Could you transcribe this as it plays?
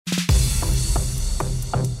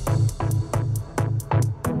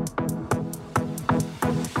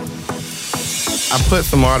I put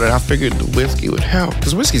some water. I figured the whiskey would help.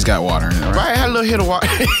 Because whiskey's got water in it, right? Right, I had a little hit of water.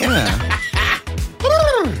 Yeah.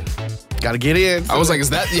 Gotta get in. I was like, is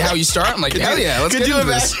that how you start? I'm like, hell yeah, let's get into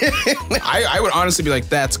this. I would honestly be like,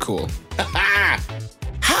 that's cool.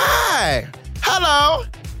 Hi. Hello.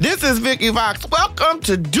 This is Vicky Vox. Welcome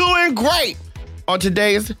to Doing Great. On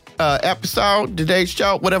today's episode, today's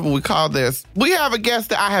show, whatever we call this, we have a guest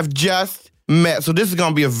that I have just met. So this is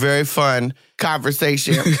going to be a very fun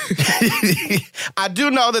conversation. I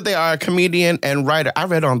do know that they are a comedian and writer. I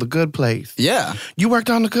read on The Good Place. Yeah. You worked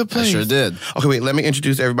on The Good Place? I sure did. Okay, wait, let me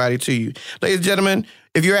introduce everybody to you. Ladies and gentlemen,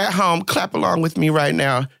 if you're at home, clap along with me right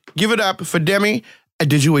now. Give it up for Demi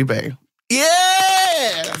Adejuyigbe.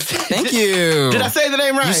 Yeah! Thank you. Did I say the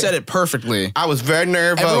name right? You said it perfectly. I was very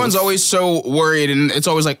nervous. Everyone's always so worried, and it's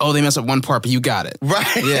always like, oh, they messed up one part, but you got it.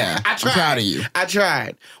 Right. Yeah. I tried. I'm proud of you. I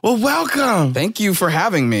tried. Well, welcome. Thank you for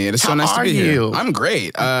having me. It is so nice to be here. you? I'm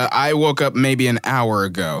great. I woke up maybe an hour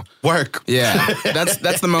ago. Work. Yeah.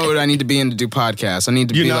 That's the mode I need to be in to do podcasts. I need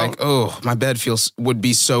to be like, oh, my bed would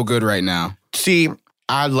be so good right now. See,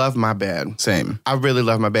 I love my bed. Same. I really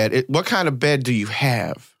love my bed. What kind of bed do you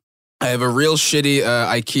have? I have a real shitty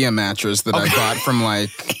IKEA mattress that I bought from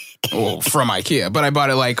from IKEA, but I bought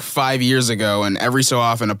it like 5 years ago, and every so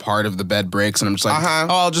often a part of the bed breaks, and I'm just like, oh,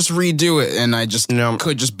 I'll just redo it, and I just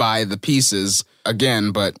could just buy the pieces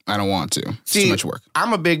again, but I don't want to. It's too much work.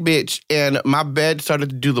 I'm a big bitch, and my bed started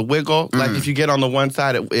to do the wiggle. Like if you get on the one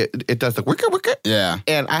side, it does the wicker. Yeah.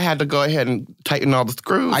 And I had to go ahead and tighten all the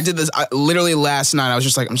screws. I did this literally last night. I was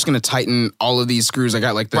just like, I'm just going to tighten all of these screws. I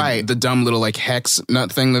got like the dumb little like hex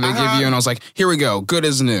nut thing that they give you, and I was like, here we go. Good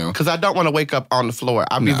as new. Because I don't want to wake up on the floor.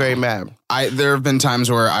 I'll be very mad. There have been times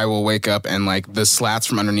where I will wake up and like the slats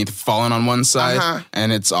from underneath have fallen on one side,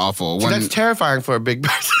 and it's awful. So that's terrifying for a big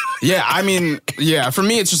person. Yeah, I mean, for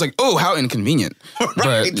me, it's just like, oh, how inconvenient.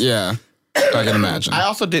 Right. But yeah, I can imagine. I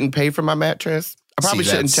also didn't pay for my mattress. I probably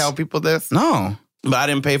shouldn't tell people this. No. But I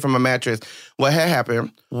didn't pay for my mattress. What had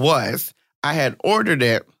happened was I had ordered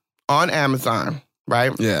it on Amazon,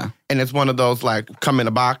 right? Yeah. And it's one of those like come in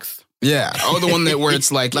a box. Yeah. Oh, the one where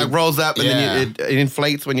it's like rolls up and then it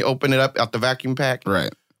inflates when you open it up out the vacuum pack.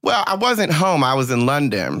 Right. Well, I wasn't home. I was in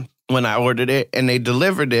London when I ordered it, and they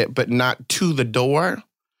delivered it, but not to the door.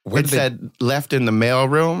 It said left in the mail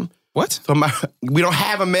room. What? So we don't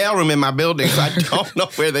have a mail room in my building, so I don't know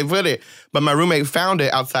where they put it. But my roommate found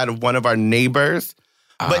it outside of one of our neighbors.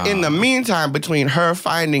 But in the meantime, between her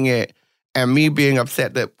finding it and me being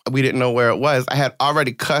upset that we didn't know where it was, I had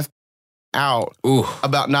already cussed out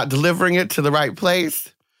about not delivering it to the right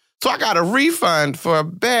place. So I got a refund for a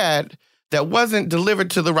bed that wasn't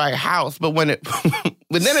delivered to the right house, but when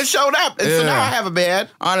but then it showed up, and so now I have a bed.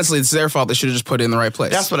 Honestly, it's their fault. They should have just put it in the right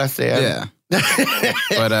place. That's what I said. Yeah.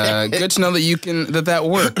 But good to know that that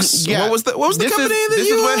works. Yeah. What was the company that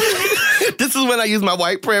you This is when I use my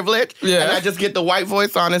white privilege. Yeah. And I just get the white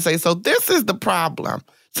voice on and say, so this is the problem.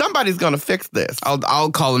 Somebody's going to fix this.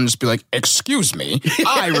 I'll call and just be like, excuse me,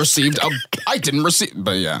 I didn't receive,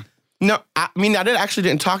 but yeah. No, I actually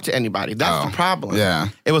didn't talk to anybody. That's the problem. Yeah.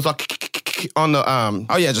 It was like on the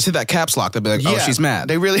Oh yeah, just hit that caps lock. They'll be like, oh, she's mad.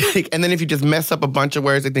 They really and then if you just mess up a bunch of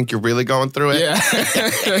words, they think you're really going through it. Yeah.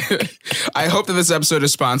 I hope that this episode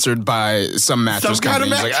is sponsored by some mattress company.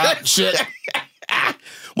 Kind of mattress. Like, shit.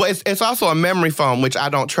 Well, it's also a memory foam, which I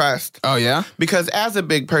don't trust. Oh, yeah? Because as a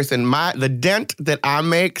big person, the dent that I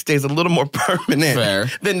make stays a little more permanent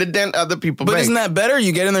than the dent other people make. But isn't that better?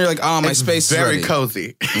 You get in there, you're like, oh, my space is very ready.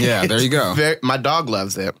 Cozy. Yeah, there you go. My dog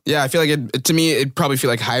loves it. Yeah, I feel like to me, it'd probably feel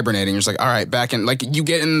like hibernating. You're just like, all right, back in. Like, you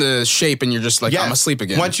get in the shape and you're just like, I'm asleep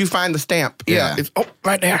again. Once you find the stamp. Yeah. It's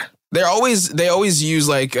right there. They always use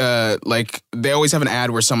like they always have an ad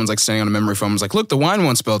where someone's like standing on a memory foam. It's like, look, the wine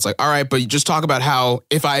won't spill. It's like, all right, but you just talk about how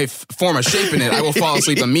if I form a shape in it, I will fall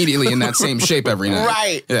asleep immediately in that same shape every night.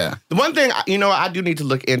 Right. Yeah. The one thing, I do need to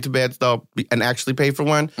look into beds though and actually pay for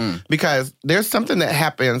one because there's something that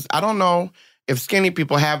happens. I don't know if skinny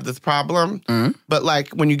people have this problem, but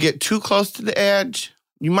like when you get too close to the edge,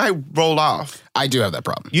 you might roll off. I do have that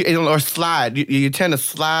problem. Or slide. You tend to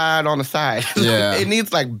slide on the side. Yeah. It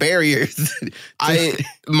needs like barriers.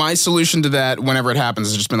 My solution to that, whenever it happens,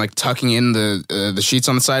 has just been like tucking in the sheets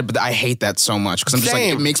on the side. But I hate that so much because I'm just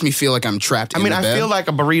like, it makes me feel like I'm trapped in the bed. I feel like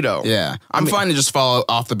a burrito. Yeah. I'm fine to just fall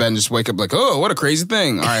off the bed and just wake up like, oh, what a crazy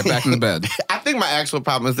thing. All right, back in the bed. I think my actual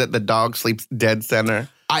problem is that the dog sleeps dead center.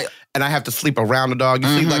 and I have to sleep around the dog. You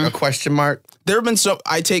sleep like a question mark. There have been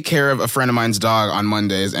I take care of a friend of mine's dog on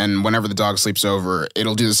Mondays, and whenever the dog sleeps over,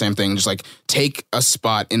 it'll do the same thing. Just like take a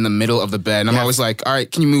spot in the middle of the bed. And I'm always like, all right,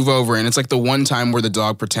 can you move over? And it's like the one time where the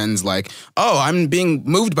dog pretends like, oh, I'm being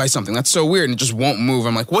moved by something. That's so weird. And it just won't move.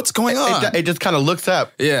 I'm like, what's going on? It just kind of looks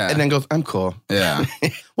up. Yeah. And then goes, I'm cool. Yeah.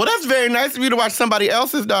 Well, that's very nice of you to watch somebody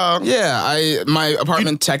else's dog. Yeah. My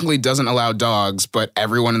apartment technically doesn't allow dogs, but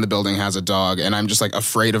everyone in the building has a dog. And I'm just like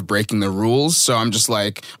afraid of breaking the rules. So I'm just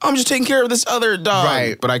like, oh, I'm just taking care of this other dog.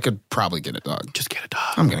 Right. But I could probably get a dog. Just get a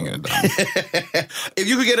dog. I'm going to get a dog. If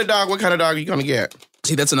you could get a dog, what kind of dog are you going to get?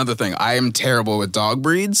 See, that's another thing. I am terrible with dog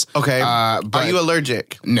breeds. Okay. But are you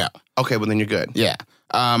allergic? No. Okay, well then you're good. Yeah.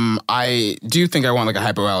 I do think I want like a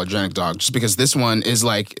hypoallergenic dog just because this one is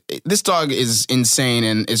like, this dog is insane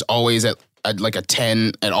and is always at like a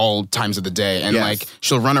 10 at all times of the day. And like,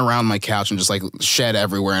 she'll run around my couch and just like shed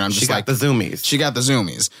everywhere. And I'm just like, the zoomies. She got the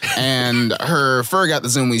zoomies. And her fur got the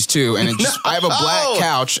zoomies too. And it just, I have a black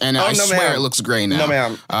couch and I swear it looks gray now. No,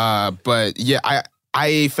 ma'am. But yeah,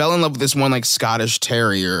 I fell in love with this one like Scottish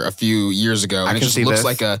Terrier a few years ago, and it just looks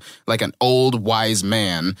like an old wise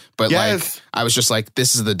man. But like I was just like,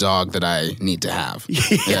 this is the dog that I need to have.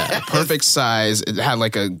 Yeah, perfect size. It had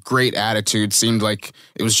like a great attitude. Seemed like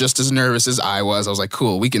it was just as nervous as I was. I was like,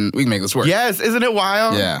 cool, we can make this work. Yes, isn't it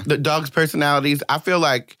wild? Yeah, the dog's personalities. I feel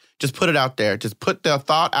like just put it out there. Just put the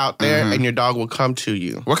thought out there, and your dog will come to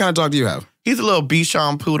you. What kind of dog do you have? He's a little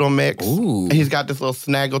Bichon Poodle mix. Ooh. And he's got this little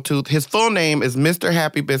snaggletooth. His full name is Mr.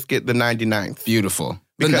 Happy Biscuit the 99th. Beautiful.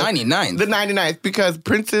 The 99th? The 99th, because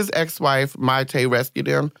Prince's ex-wife, Maite, rescued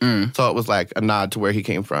him. So it was like a nod to where he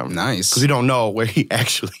came from. Nice. Because we don't know where he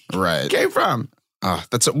actually came from.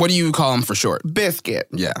 What do you call him for short? Biscuit.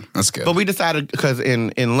 Yeah, that's good. But we decided, because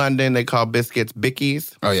in London, they call biscuits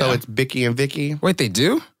Bickies. Oh, yeah. So it's Bicky and Vicky. Wait, they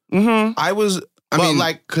do? Mm-hmm. I mean,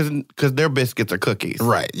 like, because their biscuits are cookies.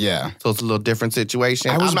 Right, yeah. So it's a little different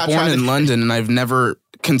situation. I was born in London, and I've never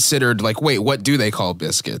considered, like, wait, what do they call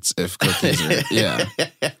biscuits if cookies are, yeah.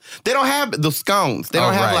 They don't have the scones. They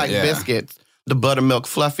don't have, biscuits, the buttermilk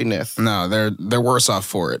fluffiness. No, they're worse off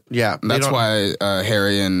for it. Yeah. That's why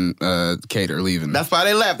Harry and Kate are leaving. That's why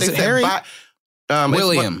they left. They said, Harry?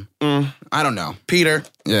 William. I don't know. Peter.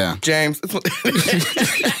 Yeah. James.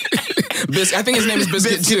 I think his name is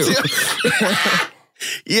Biscuit too.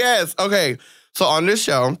 Yes. Okay. So on this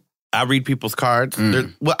show, I read people's cards.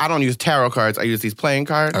 Well, I don't use tarot cards. I use these playing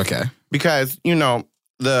cards. Okay. Because,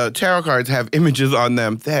 the tarot cards have images on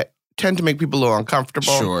them that tend to make people a little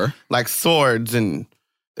uncomfortable. Sure. Like swords and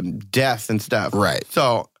death and stuff. Right.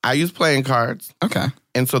 So I use playing cards. Okay.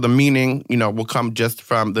 And so the meaning, will come just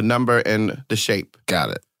from the number and the shape.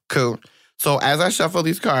 Got it. Cool. So as I shuffle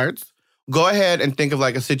these cards, go ahead and think of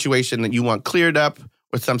like a situation that you want cleared up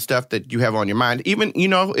or some stuff that you have on your mind. Even,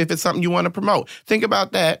 if it's something you want to promote. Think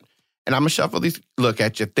about that. And I'm going to shuffle these. Look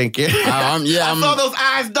at you thinking. I saw those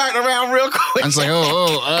eyes darting around real quick. I was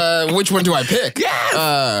like, which one do I pick?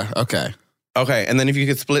 Yes. Okay. Okay. And then if you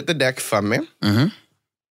could split the deck from me.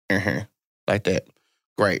 Like that.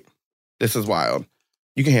 Great. This is wild.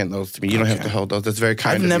 You can hand those to me. You don't have to hold those. That's very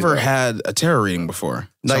kind of you. I've never had a tarot reading before.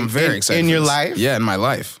 So I'm very excited. In your life? Yeah, in my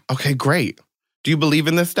life. Okay, great. Do you believe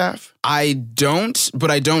in this stuff? I don't,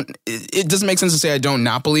 but I don't. It doesn't make sense to say I don't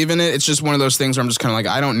not believe in it. It's just one of those things where I'm just kind of like,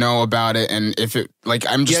 I don't know about it. And if it, like,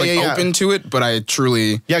 I'm just open to it, but I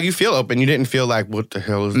truly. Yeah, you feel open. You didn't feel like, what the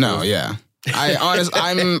hell is this? No, yeah.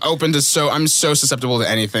 I'm open to I'm so susceptible to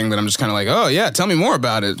anything that I'm just kind of like, oh yeah, tell me more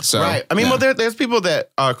about it. So right. I mean, well, there's people that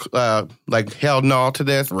are like held no to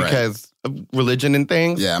this because of religion and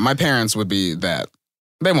things. Yeah, my parents would be that.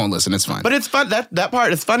 They won't listen. It's fine. But it's fun. That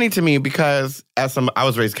part is funny to me because I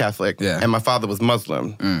was raised Catholic and my father was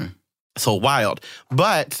Muslim. So wild.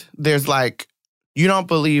 But there's like, you don't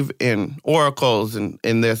believe in oracles and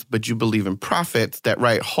in this, but you believe in prophets that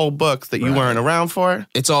write whole books that you weren't around for.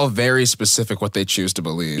 It's all very specific what they choose to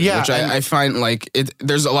believe. Yeah, which I find like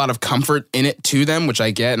there's a lot of comfort in it to them, which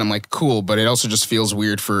I get, and I'm like, cool, but it also just feels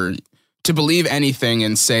weird to believe anything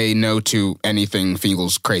and say no to anything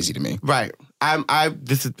feels crazy to me. Right. I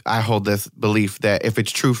hold this belief that if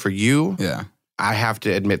it's true for you, I have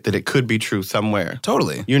to admit that it could be true somewhere.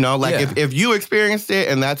 Totally. If you experienced it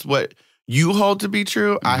and that's what you hold to be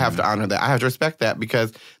true, I have to honor that. I have to respect that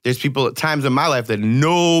because there's people at times in my life that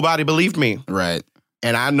nobody believed me. Right.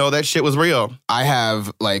 And I know that shit was real. I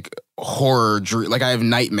have like I have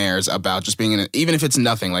nightmares about just being even if it's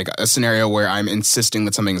nothing, like a scenario where I'm insisting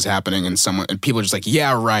that something is happening and people are just like,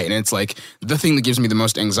 yeah, right. And it's like the thing that gives me the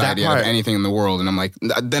most anxiety out of anything in the world. And I'm like,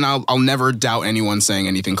 then I'll never doubt anyone saying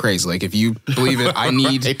anything crazy. Like if you believe it, I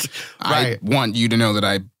need, I want you to know that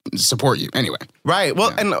I support you anyway. Right.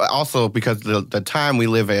 Well, and also because the time we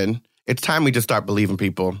live in, it's time we just start believing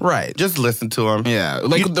people. Right. Just listen to them. Yeah.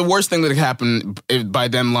 Like the worst thing that could happen by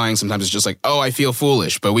them lying sometimes is just like, oh, I feel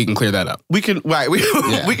foolish, but we can clear that up. We can, right. We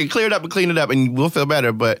can clear it up and clean it up and we'll feel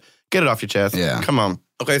better, but get it off your chest. Yeah. Come on.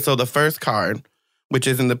 Okay, so the first card, which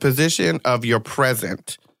is in the position of your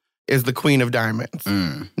present, is the Queen of Diamonds.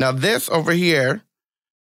 Now this over here,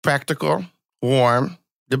 practical, warm,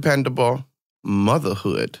 dependable,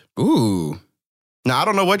 motherhood. Ooh. Now, I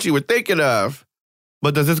don't know what you were thinking of,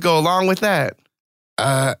 but does this go along with that?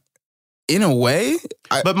 In a way.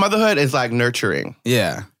 But motherhood is like nurturing.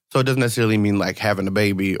 Yeah. So it doesn't necessarily mean like having a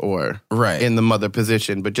baby or right in the mother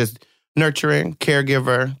position, but just nurturing,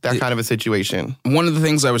 caregiver, that kind of a situation. One of the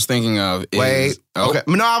things I was thinking of is... Wait. Okay.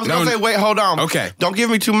 No, I was going to say, wait, hold on. Okay. Don't give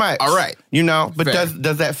me too much. All right. You know, but Fair.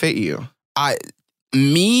 does that fit you? I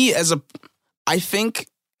think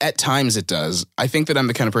at times it does. I think that I'm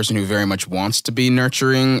the kind of person who very much wants to be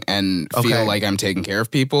nurturing and feel like I'm taking care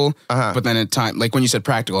of people. But then at times, like when you said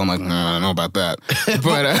practical, I'm like, no, I don't know about that.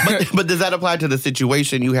 But does that apply to the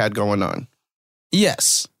situation you had going on?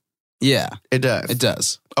 Yes. Yeah. It does? It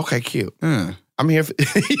does. Okay, cute. I'm here for...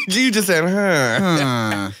 You just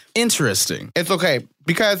said, Interesting. It's okay.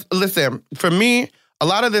 Because, listen, for me, a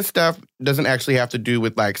lot of this stuff doesn't actually have to do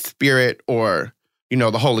with, like, spirit or, you know,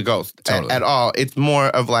 the Holy Ghost at all. It's more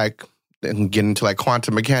of, like, getting into, like,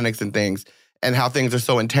 quantum mechanics and things and how things are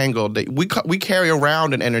so entangled that we carry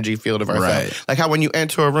around an energy field of ourselves. Right. Like how when you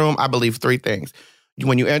enter a room, I believe three things.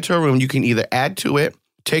 When you enter a room, you can either add to it,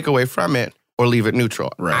 take away from it, or leave it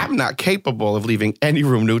neutral. Right. I'm not capable of leaving any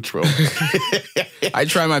room neutral. I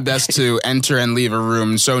try my best to enter and leave a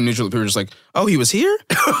room so neutral that people are just like, oh, he was here?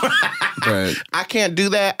 But I can't do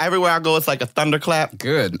that. Everywhere I go, it's like a thunderclap.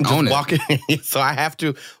 Good. Just Own it. walking. So I have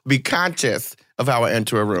to be conscious of how I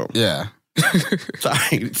enter a room. Yeah.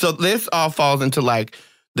 So this all falls into like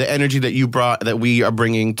the energy that you brought, that we are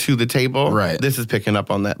bringing to the table. Right. This is picking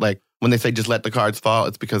up on that. Like when they say just let the cards fall,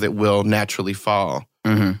 it's because it will naturally fall.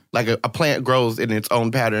 Mm-hmm. Like a plant grows in its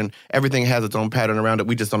own pattern. Everything has its own pattern around it.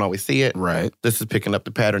 We just don't always see it. Right. This is picking up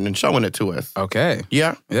the pattern and showing it to us. Okay.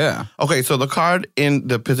 Yeah? Yeah. Okay, so the card in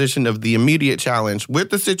the position of the immediate challenge with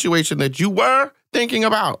the situation that you were thinking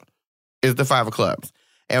about is the 5 of clubs.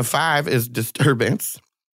 And 5 is disturbance.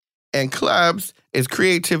 And clubs is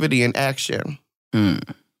creativity and action.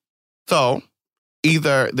 So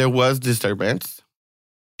either there was disturbance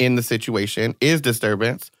in the situation, is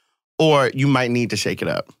disturbance, or you might need to shake it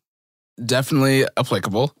up. Definitely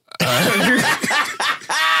applicable.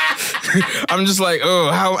 I'm just like, oh,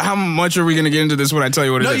 how much are we going to get into this when I tell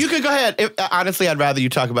you what it is? No, you can go ahead. Honestly, I'd rather you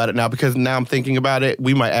talk about it now because now I'm thinking about it.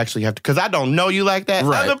 We might actually have to, because I don't know you like that.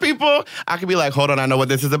 Right. Other people, I could be like, hold on, I know what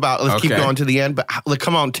this is about. Let's keep going to the end. But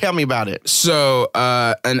come on, tell me about it. So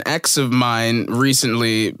an ex of mine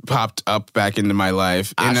recently popped up back into my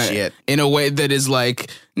life in a way that is like,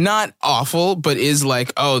 not awful, but is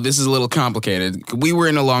like, oh, this is a little complicated. We were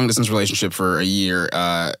in a long distance relationship for a year.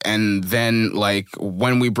 And then like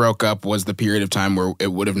when we broke up was the period of time where it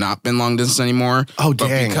would have not been long distance anymore. Oh, dang.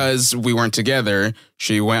 But because we weren't together,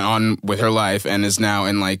 she went on with her life and is now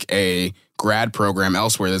in like a grad program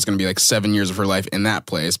elsewhere that's going to be like 7 years of her life in that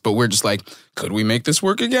place. But we're just like, could we make this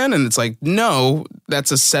work again? And it's like, no,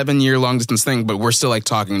 that's a 7-year long distance thing, but we're still like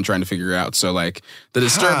talking and trying to figure it out. So like the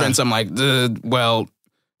disturbance, I'm like, well,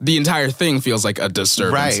 the entire thing feels like a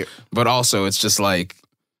disturbance. Right. But also it's just like,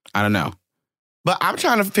 I don't know. But I'm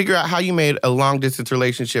trying to figure out how you made a long-distance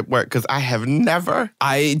relationship work, because I have never.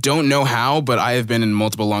 I don't know how, but I have been in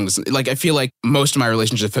multiple long-distance. Like, I feel like most of my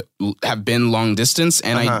relationships have been long-distance,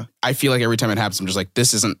 and I feel like every time it happens, I'm just like,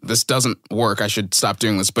 this doesn't work. I should stop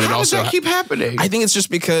doing this. But how does that keep happening? I think it's just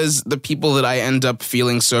because the people that I end up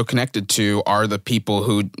feeling so connected to are the people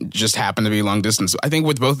who just happen to be long-distance. I think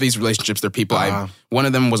with both of these relationships, they're people one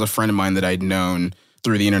of them was a friend of mine that I'd known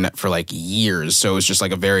through the internet for like years. So it was just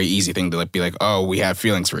like a very easy thing to like be like, oh, we have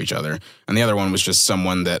feelings for each other. And the other one was just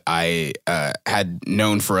someone that I had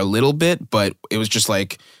known for a little bit, but it was just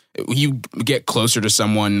like, you get closer to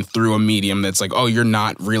someone through a medium that's like, oh, you're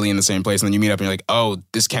not really in the same place. And then you meet up and you're like, oh,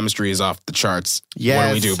 this chemistry is off the charts. Yes. What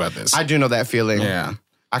do we do about this? I do know that feeling. Yeah.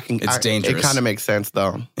 It's dangerous. It kind of makes sense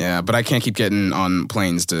though. Yeah, but I can't keep getting on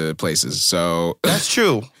planes to places. So that's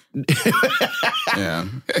true. Yeah.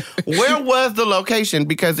 Where was the location?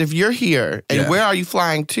 Because if you're here, and where are you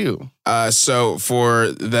flying to? So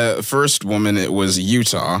for the first woman, it was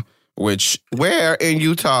Utah, Where in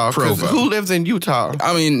Utah? Provo. Who lives in Utah?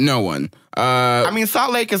 I mean, no one.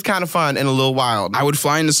 Salt Lake is kind of fun and a little wild. I would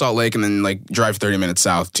fly into Salt Lake and then like drive 30 minutes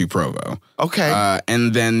south to Provo. Okay.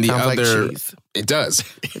 And then the Sounds other... like cheese. It does.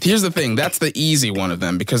 Here's the thing. That's the easy one of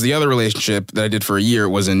them because the other relationship that I did for a year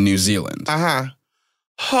was in New Zealand. Uh-huh.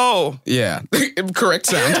 Oh. Yeah. Correct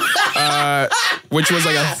sound. Which was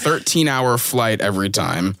like a 13-hour flight every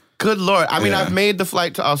time. Good Lord. I mean, I've made the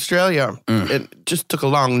flight to Australia. It just took a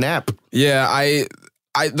long nap. Yeah, I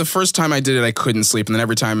the first time I did it, I couldn't sleep. And then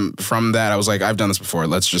every time from that, I was like, I've done this before.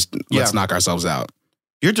 Let's knock ourselves out.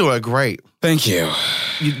 You're doing great. Thank you.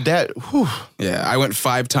 Yeah, I went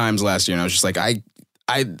 5 times last year, and I was just like, I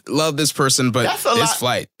love this person, but this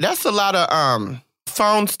flight. That's a lot of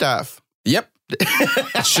phone stuff. Yep.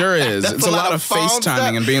 It sure is. It's a lot of FaceTiming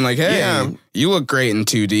stuff. and being like, hey, you look great in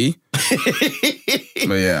 2D.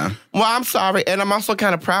 But yeah. Well, I'm sorry. And I'm also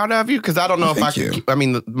kind of proud of you because I don't know if I can. I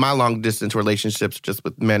mean, my long distance relationships just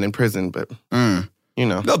with men in prison, but, you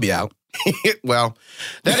know. They'll be out. Well,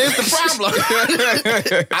 that is the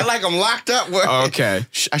problem. I like them locked up. Okay.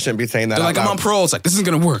 I shouldn't be saying that. They're like, I'm on parole. It's like, this isn't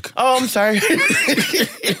going to work. Oh, I'm sorry.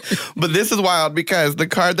 But this is wild because the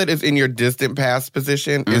card that is in your distant past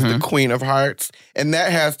position is the Queen of Hearts. And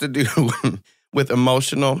that has to do with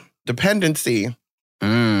emotional dependency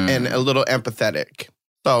and a little empathetic.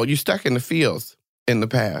 So you stuck in the feels in the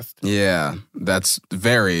past. Yeah, that's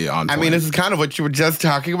very on point. I mean, this is kind of what you were just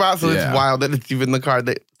talking about, so it's wild that it's even the card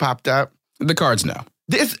that popped up. The cards know.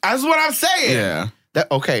 That's what I'm saying. Yeah.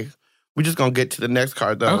 Okay, we're just going to get to the next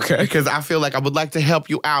card, though. Okay. Because I feel like I would like to help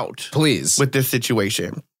you out. Please. With this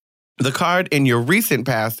situation. The card in your recent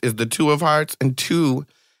past is the 2 of Hearts, and 2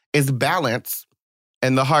 is balance,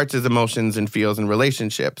 and the hearts is emotions and feels and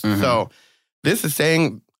relationships. So this is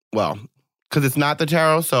saying, well, because it's not the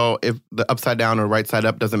tarot, so if the upside down or right side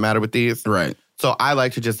up doesn't matter with these. Right. So I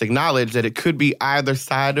like to just acknowledge that it could be either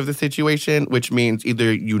side of the situation, which means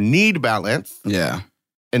either you need balance. Yeah.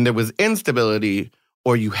 And there was instability,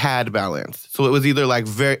 or you had balance. So it was either like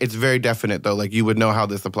it's very definite though, like you would know how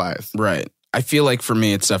this applies. Right. I feel like for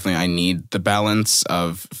me, it's definitely I need the balance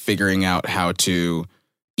of figuring out how to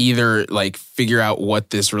either like figure out what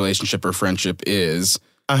this relationship or friendship is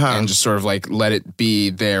and just sort of like let it be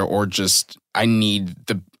there, or just I need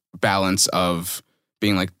the balance of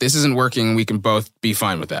being like, this isn't working. We can both be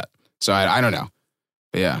fine with that. So I don't know.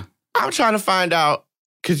 But yeah. I'm trying to find out,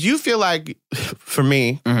 because you feel like, for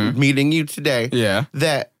me, meeting you today,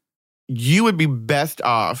 that you would be best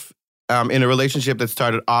off in a relationship that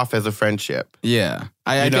started off as a friendship. Yeah.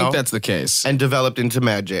 I think that's the case. And developed into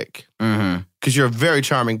magic. Because you're a very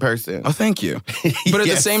charming person. Oh, thank you. But at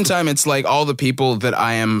the same time, it's like all the people that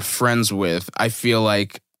I am friends with, I feel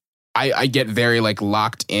like I get very like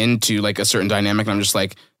locked into like a certain dynamic, and I'm just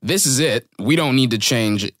like, this is it. We don't need to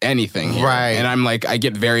change anything here. Right. And I'm like, I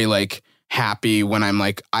get very like happy when I'm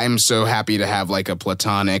like, I'm so happy to have like a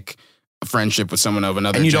platonic friendship with someone of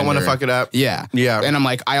another and you gender. don't want to fuck it up. Yeah. And I'm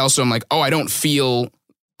like, I also am like, oh, I don't feel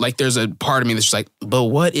like there's a part of me that's just like, but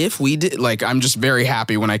what if we did? Like, I'm just very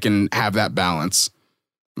happy when I can have that balance.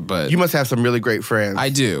 But you must have some really great friends. I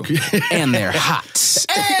do. And they're hot.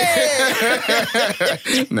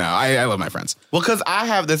 No, I love my friends. Well, because I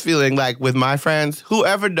have this feeling like with my friends,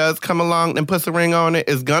 whoever does come along and puts a ring on it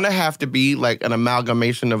is going to have to be like an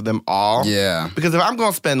amalgamation of them all. Yeah. Because if I'm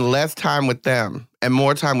going to spend less time with them and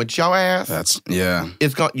more time with your ass, you're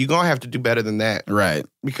going to have to do better than that. Right.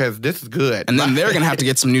 Because this is good. And then they're going to have to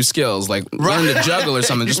get some new skills, like learn to juggle or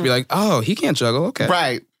something. Just be like, oh, he can't juggle. Okay.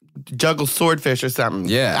 Right. Juggle swordfish or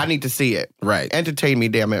something. Yeah. I need to see it. Right. Entertain me,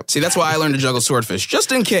 damn it. See, that's why I learned to juggle swordfish,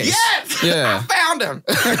 just in case. Yes! Yeah. I found him.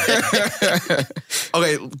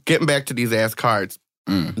 Okay, getting back to these ass cards.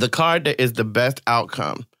 The card that is the best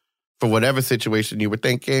outcome for whatever situation you were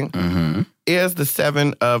thinking is the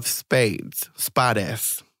 7 of Spades.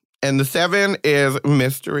 Spades. And the 7 is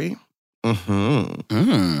mystery.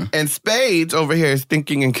 And Spades over here is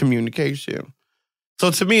thinking and communication. So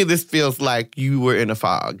to me, this feels like you were in a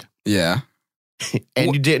fog. Yeah.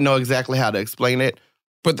 And you didn't know exactly how to explain it.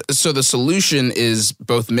 But so the solution is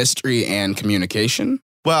both mystery and communication?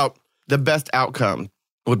 Well, the best outcome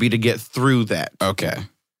would be to get through that. Okay.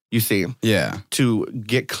 You see? Yeah. To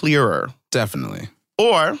get clearer. Definitely.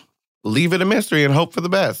 Or leave it a mystery and hope for the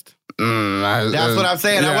best. That's what I'm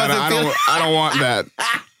saying. Yeah, I don't want that.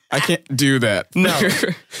 I can't do that. No.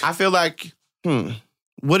 I feel like,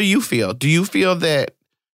 what do you feel? Do you feel that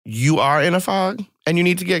you are in a fog and you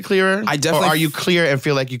need to get clearer? I definitely. Or are you clear and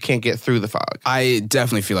feel like you can't get through the fog? I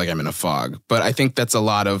definitely feel like I'm in a fog, but I think that's a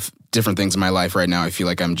lot of different things in my life right now, I feel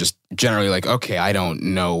like I'm just generally like, okay, I don't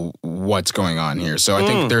know what's going on here. So I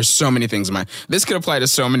think there's so many things this could apply to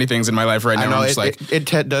so many things in my life right now. I know, I'm just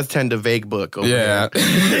it does tend to vague book over yeah.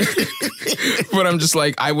 But I'm just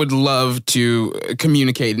like, I would love to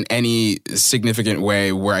communicate in any significant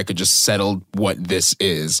way where I could just settle what this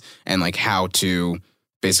is and like how to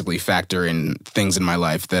basically factor in things in my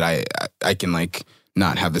life that I can like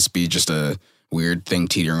not have this be just a weird thing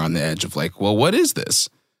teetering on the edge of like, well, what is this?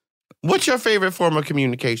 What's your favorite form of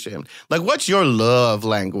communication? Like, what's your love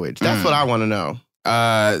language? That's what I want to know.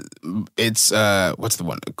 It's what's the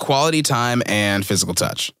one? Quality time and physical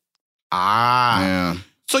touch. Yeah.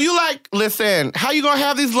 So you listen, how you gonna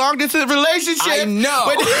have these long distance relationships? I know.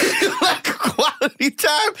 When you like quality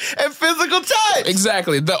time and physical touch.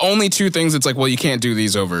 Exactly. The only two things it's like, well, you can't do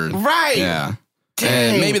these over. Right. Yeah.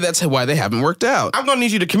 Dang. And maybe that's why they haven't worked out. I'm going to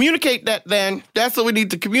need you to communicate that then. That's what we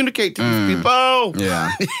need to communicate to these people.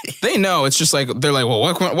 Yeah. They know. It's just like, they're like, well,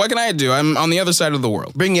 what can I do? I'm on the other side of the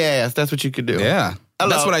world. Bring your ass. That's what you could do. Yeah.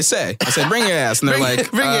 Hello. That's what I say. I said, bring your ass. And they're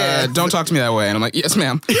like, bring your ass. Don't talk to me that way. And I'm like, yes,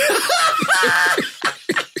 ma'am.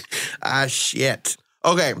 Shit.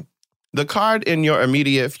 Okay. The card in your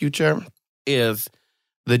immediate future is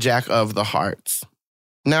the Jack of the Hearts.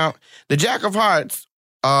 Now, the Jack of Hearts,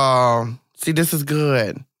 see, this is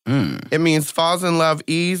good. It means falls in love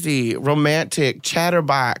easy, romantic,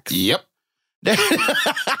 chatterbox. Yep.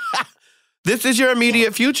 This is your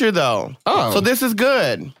immediate future, though. Oh. So this is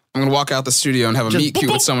good. I'm going to walk out the studio and have a meet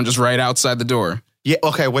cute with someone just right outside the door. Yeah,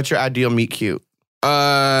 okay. What's your ideal meet cute?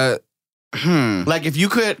 Like if you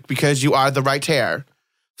could, because you are the writer.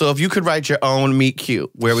 So if you could write your own meet cute,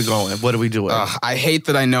 where are we going? What are we doing? I hate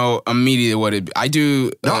that I know immediately what it. I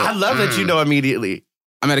do. No, I love that you know immediately.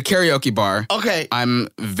 I'm at a karaoke bar. Okay. I'm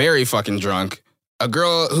very fucking drunk. A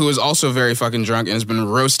girl who is also very fucking drunk and has been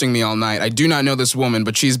roasting me all night. I do not know this woman,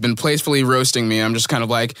 but she's been playfully roasting me. I'm just kind of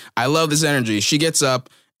like, I love this energy. She gets up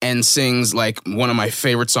and sings like one of my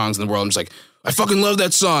favorite songs in the world. I'm just like, I fucking love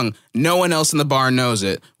that song. No one else in the bar knows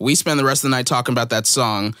it. We spend the rest of the night talking about that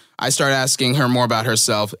song. I start asking her more about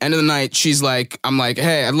herself. End of the night, she's like, I'm like,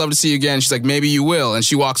 hey, I'd love to see you again. She's like, maybe you will. And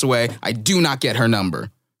she walks away. I do not get her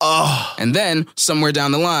number. Oh. And then somewhere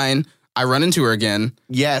down the line, I run into her again.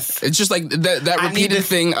 Yes. It's just like that repeated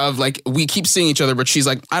thing of like, we keep seeing each other, but she's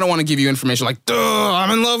like, I don't want to give you information. Like, duh,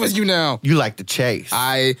 I'm in love with you now. You like the chase.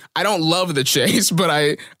 I don't love the chase,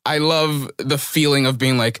 but I love the feeling of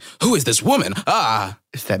being like, who is this woman?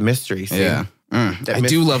 It's that mystery. See? Yeah. I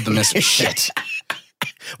do love the mystery. Shit.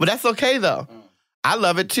 But that's okay though. I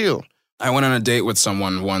love it too. I went on a date with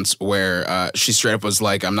someone once where she straight up was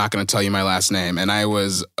like, I'm not going to tell you my last name. And I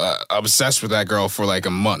was obsessed with that girl for like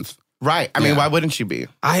a month. Right. I mean, why wouldn't you be?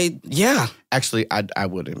 Yeah. Actually, I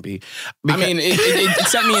wouldn't be. Because I mean, it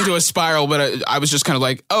sent me into a spiral, but I was just kind of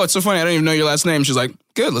like, oh, it's so funny. I don't even know your last name. She's like,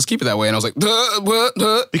 good, let's keep it that way. And I was like,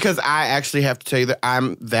 duh. Because I actually have to tell you that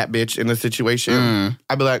I'm that bitch in the situation.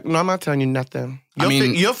 I'd be like, no, I'm not telling you nothing.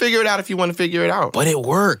 You'll figure it out if you want to figure it out. But it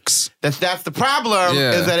works. That's the problem,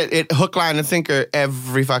 is that it hook, line, and sinker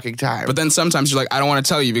every fucking time. But then sometimes you're like, I don't want to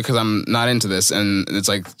tell you because I'm not into this. And it's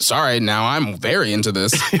like, sorry, now I'm very into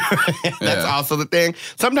this. That's also the thing.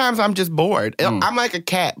 Sometimes I'm just bored. I'm like a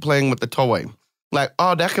cat playing with the toy. Like,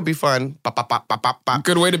 oh, that could be fun. Bop, bop, bop, bop, bop, bop.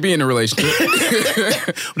 Good way to be in a relationship.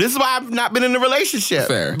 This is why I've not been in a relationship.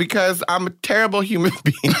 Fair. Because I'm a terrible human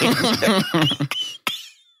being.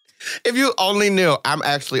 If you only knew, I'm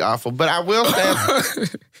actually awful. But I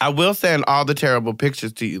will send all the terrible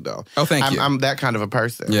pictures to you, though. Oh, thank you. I'm that kind of a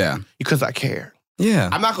person. Yeah. Because I care. Yeah.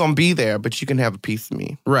 I'm not going to be there, but you can have a piece of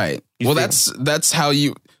me. Right. That's how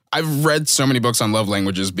you... I've read so many books on love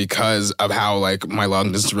languages because of how, like, my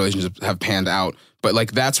long-distance relationships have panned out. But,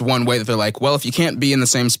 like, that's one way that they're like, well, if you can't be in the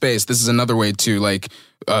same space, this is another way to, like,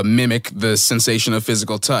 mimic the sensation of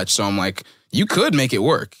physical touch. So I'm like, you could make it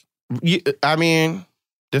work. I mean,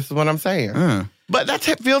 this is what I'm saying. But that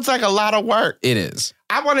feels like a lot of work. It is.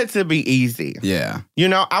 I want it to be easy. Yeah. You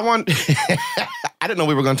know, I didn't know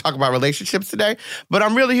we were going to talk about relationships today, but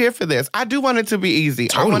I'm really here for this. I do want it to be easy.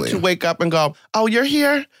 Totally. I want to wake up and go, oh, you're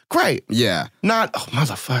here? Great. Yeah. Not, oh,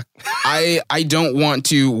 motherfucker. I don't want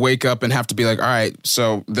to wake up and have to be like, all right,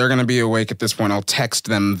 so they're going to be awake at this point. I'll text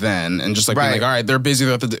them then. And just like, be like, all right, they're busy.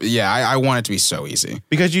 I want it to be so easy.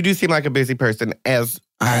 Because you do seem like a busy person, as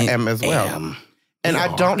I am as well. And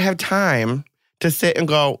I don't have time to sit and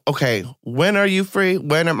go, okay, when are you free?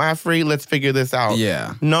 When am I free? Let's figure this out.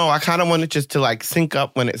 Yeah. No, I kind of want it just to like sync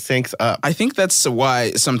up when it syncs up. I think that's why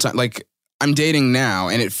sometimes, like, I'm dating now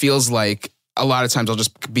and it feels like a lot of times I'll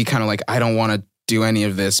just be kind of like, I don't want to do any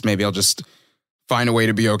of this. Maybe I'll just find a way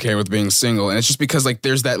to be okay with being single. And it's just because like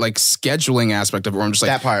there's that like scheduling aspect of it where I'm just like,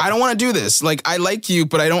 that part. I don't want to do this. Like I like you,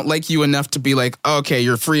 but I don't like you enough to be like, okay,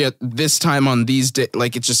 you're free at this time on these days.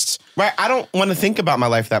 Like it's just right. I don't want to think about my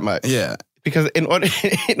life that much. Yeah. Because in order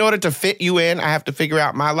to fit you in, I have to figure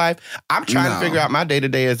out my life. I'm trying to figure out my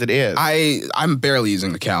day-to-day as it is. I'm barely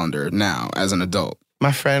using the calendar now as an adult.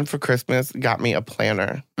 My friend for Christmas got me a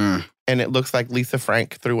planner. And it looks like Lisa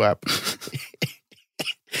Frank threw up.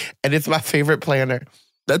 And it's my favorite planner.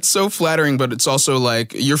 That's so flattering, but it's also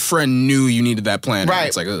like your friend knew you needed that planner. Right.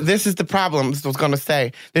 It's like, this is the problem. This is what I was going to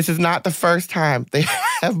say. This is not the first time they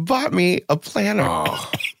have bought me a planner.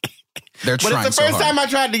 Oh. They're but trying it's the first time I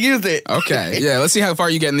tried to use it. Okay. Yeah. Let's see how far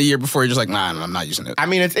you get in the year before you're just like, nah, I'm not using it. I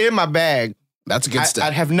mean, it's in my bag. That's a good step.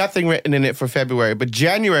 I'd have nothing written in it for February, but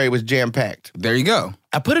January was jam-packed. There you go.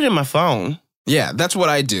 I put it in my phone. Yeah, that's what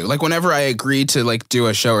I do. Like whenever I agree to like do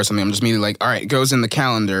a show or something, I'm just immediately like, all right, it goes in the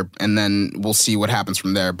calendar and then we'll see what happens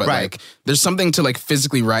from there. But like there's something to like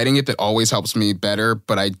physically writing it that always helps me better,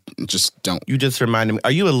 but I just don't. You just reminded me.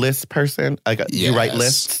 Are you a list person? Like you write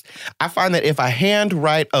lists? I find that if I hand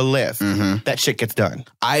write a list, that shit gets done.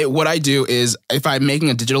 What I do is if I'm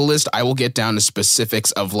making a digital list, I will get down to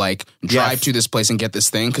specifics of like drive to this place and get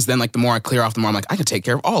this thing. Cause then like the more I clear off, the more I'm like, I can take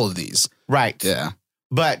care of all of these. Right. Yeah.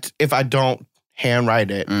 But if I don't handwrite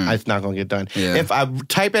it, it's not going to get done. Yeah. If I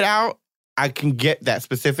type it out, I can get that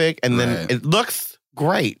specific and then it looks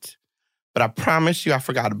great. But I promise you I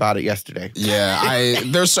forgot about it yesterday. Yeah,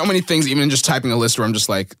 there's so many things, even just typing a list where I'm just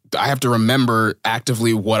like, I have to remember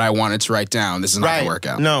actively what I wanted to write down. This is not going to work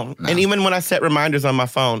out. No. And even when I set reminders on my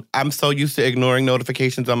phone, I'm so used to ignoring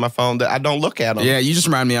notifications on my phone that I don't look at them. Yeah, you just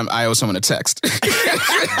remind me I owe someone a text.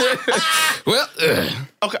 Well,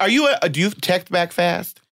 okay, do you text back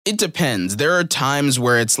fast? It depends. There are times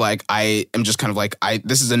where it's like, I am just kind of like,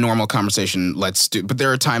 this is a normal conversation, let's do, but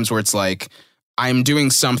there are times where it's like, I'm doing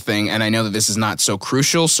something and I know that this is not so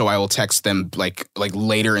crucial, so I will text them like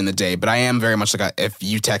later in the day. But I am very much like if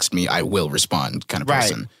you text me, I will respond kind of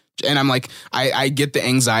person. And I'm like, I get the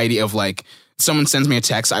anxiety of like, someone sends me a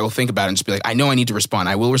text, I will think about it and just be like, I know I need to respond.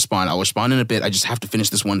 I will respond. I'll respond in a bit. I just have to finish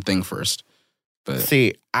this one thing first. But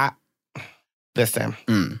see, listen,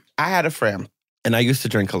 I had a friend and I used to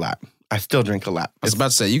drink a lot. I still drink a lot. I was about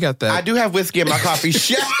to say, you got that. I do have whiskey in my coffee.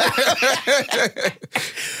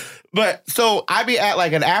 But so I be at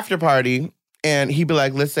like an after party and he'd be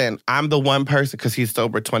like, listen, I'm the one person, because he's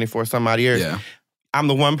sober 24 some odd years. Yeah. I'm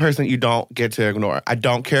the one person you don't get to ignore. I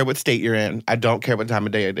don't care what state you're in. I don't care what time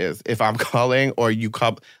of day it is. If I'm calling or you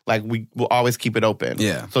call, like we will always keep it open.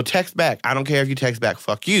 Yeah. So text back. I don't care if you text back,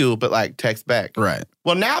 fuck you, but like text back. Right.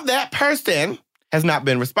 Well, now that person has not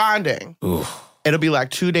been responding. Ooh. It'll be like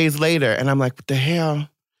 2 days later and I'm like, what the hell?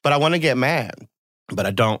 But I want to get mad, but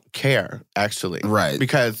I don't care actually. Right.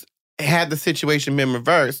 Because had the situation been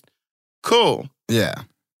reversed, cool. Yeah.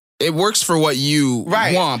 It works for what you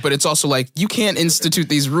want, but it's also like, you can't institute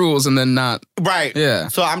these rules and then not. Right. Yeah.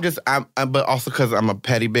 So but also because I'm a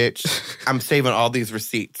petty bitch, I'm saving all these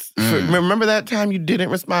receipts. Remember that time you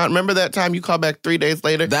didn't respond? Remember that time you called back 3 days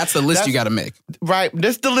later? That's the list you got to make. Right.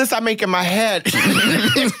 This is the list I make in my head.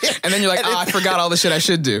 And then you're like, I forgot all the shit I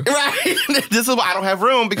should do. Right. This is why I don't have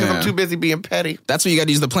room because I'm too busy being petty. That's what you got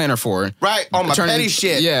to use the planner for. Right. On my petty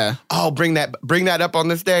shit. Yeah. Oh, bring that up on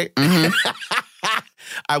this day.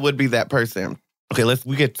 I would be that person. Okay,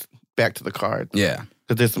 we get back to the card. Yeah.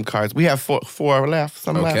 Because there's some cards. We have four left.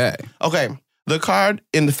 Left. Okay. The card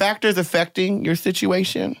in the factors affecting your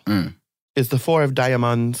situation is the 4 of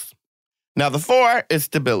diamonds. Now, the 4 is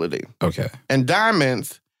stability. Okay. And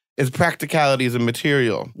diamonds is practicality as a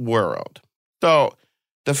material world. So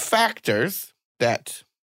the factors that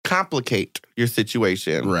complicate your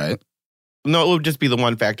situation. Right. No, it would just be the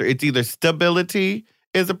one factor. It's either stability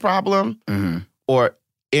is a problem or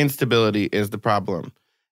instability is the problem.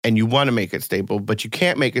 And you want to make it stable, but you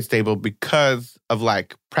can't make it stable because of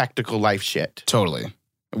like practical life shit. Totally.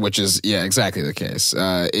 Which is, exactly the case.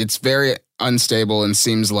 It's very unstable and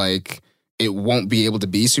seems like it won't be able to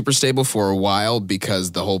be super stable for a while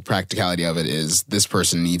because the whole practicality of it is this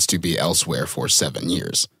person needs to be elsewhere for 7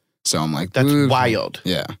 years. So I'm like, that's wild.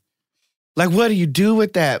 Yeah. Like, what do you do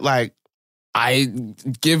with that? Like,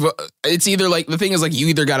 it's either like, the thing is like, you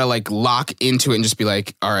either got to like lock into it and just be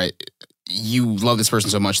like, all right, you love this person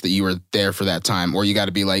so much that you were there for that time. Or you got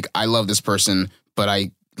to be like, I love this person, but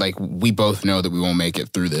we both know that we won't make it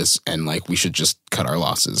through this. And like, we should just cut our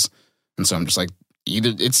losses. And so I'm just like,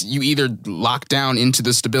 you either lock down into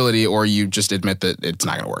the stability or you just admit that it's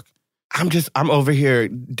not going to work. I'm over here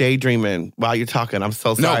daydreaming while you're talking. I'm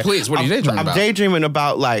so sorry. No, please. What are you daydreaming about? I'm daydreaming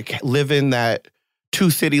about like living that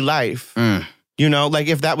 2-city life. You You know, like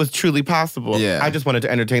if that was truly possible. Yeah. I just wanted to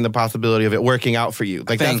entertain the possibility of it working out for you.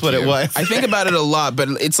 Like that's what it was. I think about it a lot, but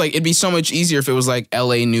it's like it'd be so much easier if it was like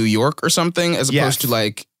LA, New York or something, as opposed to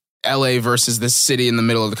like LA versus this city in the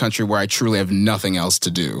middle of the country where I truly have nothing else to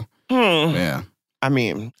do. Yeah. I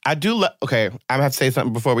mean, I do okay, I have to say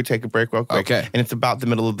something before we take a break real quick. Okay. And it's about the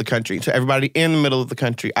middle of the country. To everybody in the middle of the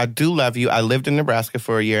country, I do love you. I lived in Nebraska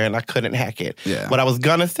for a year and I couldn't hack it. Yeah. What I was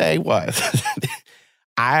gonna say was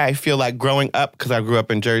I feel like growing up, because I grew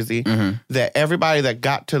up in Jersey, that everybody that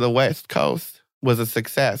got to the West Coast was a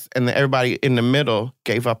success, and that everybody in the middle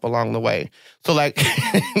gave up along the way. So, like,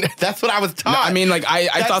 that's what I was taught. No, I mean, like,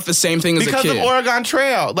 I thought the same thing as a kid. Because of Oregon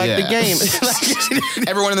Trail, like the game.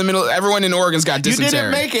 Everyone in the middle, everyone in Oregon's got dysentery. You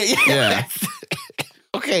didn't make it. Yeah.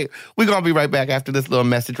 Okay, we're going to be right back after this little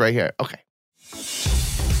message right here. Okay.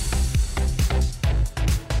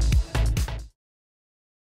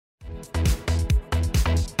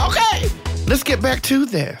 Let's get back to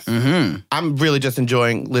this. I'm really just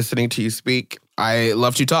enjoying listening to you speak. I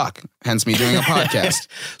love to talk, hence me doing a podcast.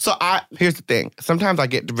 So here's the thing. Sometimes I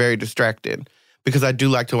get very distracted because I do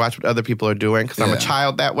like to watch what other people are doing because I'm a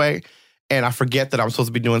child that way. And I forget that I'm supposed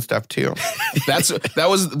to be doing stuff too. That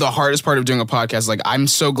was the hardest part of doing a podcast. Like, I'm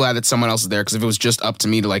so glad that someone else is there because if it was just up to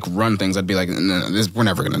me to like run things, I'd be like, no, we're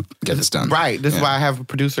never going to get this done. Right. This is why I have a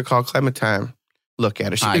producer called Clementine. Look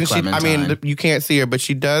at her. Clementine. I mean, you can't see her, but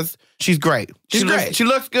she does. She's great. She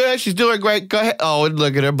looks good. She's doing great. Go ahead. Oh,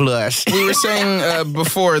 look at her blush. We were saying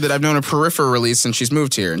before that I've known a Peripheral release since she's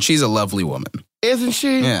moved here, and she's a lovely woman. Isn't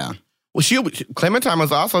she? Yeah. Well, Clementine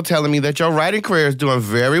was also telling me that your writing career is doing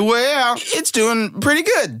very well. It's doing pretty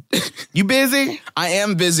good. You busy? I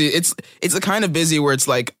am busy. It's the kind of busy where it's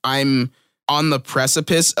like I'm on the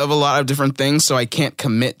precipice of a lot of different things, so I can't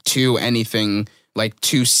commit to anything like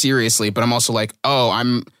too seriously, but I'm also like,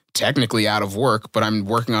 I'm technically out of work, but I'm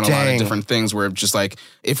working on a lot of different things where it's just like,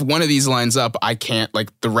 if one of these lines up, I can't,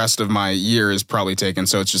 like, the rest of my year is probably taken.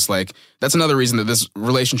 So it's just like, that's another reason that this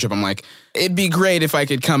relationship, I'm like, it'd be great if I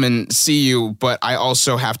could come and see you, but I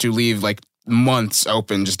also have to leave like months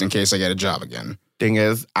open just in case I get a job again. Thing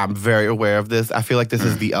is, I'm very aware of this. I feel like this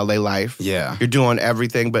is the LA life. Yeah. You're doing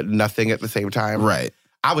everything but nothing at the same time. Right.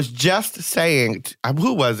 I was just saying,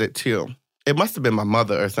 who was it too? It must have been my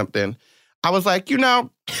mother or something. I was like,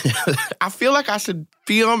 I feel like I should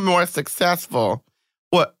feel more successful.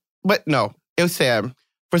 What? But no, it was Sam.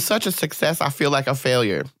 For such a success, I feel like a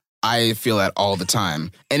failure. I feel that all the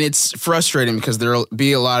time. And it's frustrating because there'll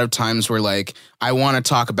be a lot of times where, like, I want to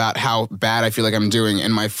talk about how bad I feel like I'm doing,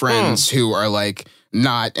 and my friends who are, like,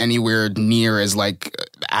 not anywhere near as, like,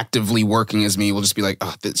 actively working as me will just be like,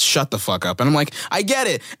 shut the fuck up. And I'm like, I get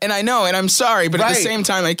it, and I know, and I'm sorry, but at the same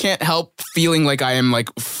time, I can't help feeling like I am, like,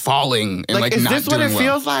 falling and, like, not doing well. Is this what it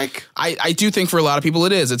feels like? I do think for a lot of people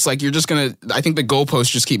it is. It's like you're just going to, I think the goalposts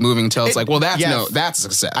just keep moving until it's like, well, that's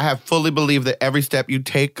success. I have fully believed that every step you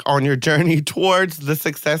take on your journey towards the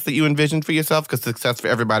success that you envision for yourself, because success for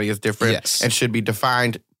everybody is different and should be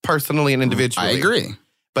defined personally and individually. I agree.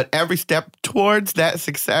 But every step towards that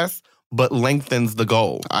success but lengthens the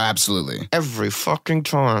goal. Absolutely. Every fucking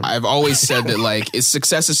time. I've always said that, like,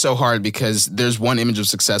 success is so hard because there's one image of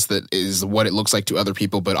success that is what it looks like to other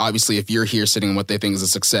people. But obviously, if you're here sitting in what they think is a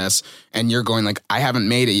success and you're going like, I haven't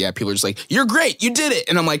made it yet, people are just like, you're great, you did it.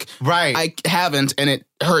 And I'm like, I haven't, and it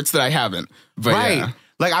hurts that I haven't. But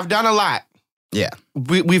like, I've done a lot. Yeah.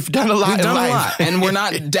 We've done a lot in life. And we're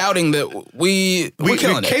not doubting that we're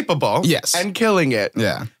killing it. Capable. Yes. And killing it.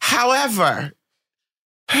 Yeah. However,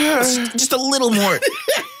 just a little more.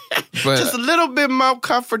 But, just a little bit more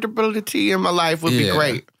comfortability in my life would be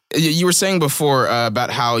great. You were saying before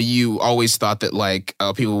about how you always thought that, like,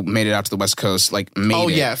 people made it out to the West Coast, like,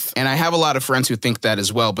 made it. Yes. And I have a lot of friends who think that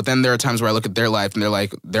as well. But then there are times where I look at their life and they're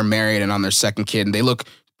like, they're married and on their second kid and they look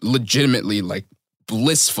legitimately, like,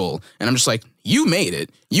 blissful. And I'm just like, you made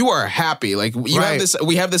it. You are happy. Like, we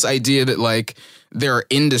have this idea that, like, there are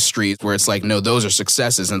industries where it's like, no, those are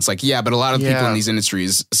successes. And it's like, yeah, but a lot of people in these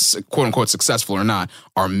industries, quote unquote, successful or not,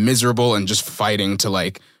 are miserable and just fighting to,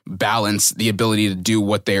 like, balance the ability to do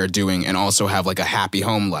what they are doing and also have, like, a happy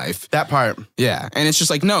home life. That part. Yeah. And it's just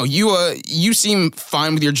like, no, you seem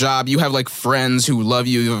fine with your job. You have, like, friends who love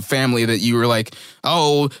you. You have a family that you were like,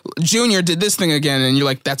 oh, Junior did this thing again. And you're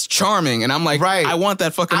like, that's charming. And I'm like, I want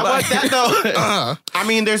that fucking life. I want that, though. I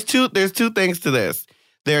mean, there's two things to this.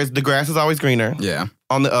 There's the grass is always greener. Yeah.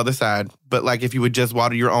 On the other side. But, like, if you would just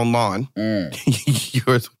water your own lawn,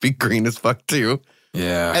 yours would be green as fuck, too.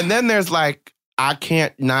 Yeah. And then there's, like, I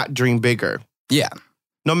can't not dream bigger. Yeah.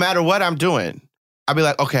 No matter what I'm doing, I'll be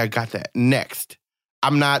like, okay, I got that. Next.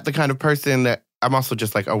 I'm not the kind of person that I'm also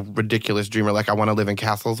just like a ridiculous dreamer. Like I want to live in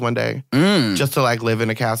castles one day. Just to like live in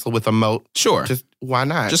a castle with a moat. Sure. Just why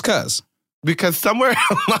not? Just cause. Because somewhere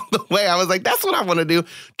along the way, I was like, that's what I want to do.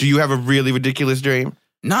 Do you have a really ridiculous dream?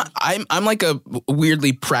 I'm like a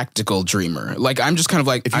weirdly practical dreamer. Like I'm just kind of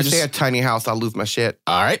like if you say a tiny house, I'll lose my shit.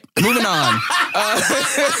 All right, moving on.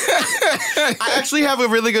 I actually have a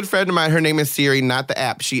really good friend of mine. Her name is Siri, not the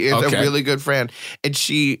app. She is a really good friend, and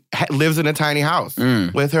she lives in a tiny house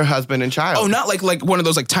with her husband and child. Oh, not like one of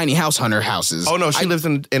those like tiny house hunter houses. Oh no, she lives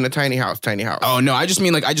in a tiny house. Oh no, I just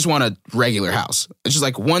mean like I just want a regular house. It's just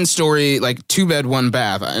like 1 story, like 2 bed, 1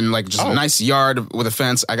 bath, and like just a nice yard with a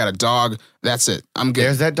fence. I got a dog. That's it. I'm good.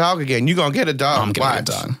 There's that dog again. You gonna get a dog. I'm gonna get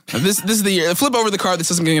a dog. This is the year. Flip over the card that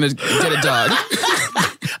says I'm gonna get a dog.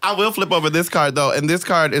 I will flip over this card, though. And this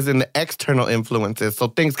card is in the external influences. So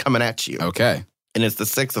things coming at you. Okay. And it's the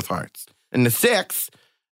 6 of hearts. And the 6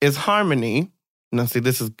 is harmony. Now, see,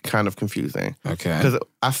 this is kind of confusing. Okay. Because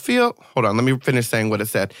I feel, hold on, let me finish saying what it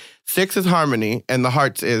said. 6 is harmony, and the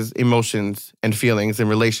hearts is emotions and feelings and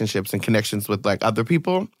relationships and connections with like other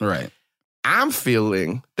people. Right. I'm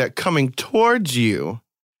feeling that coming towards you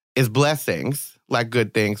is blessings, like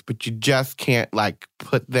good things, but you just can't like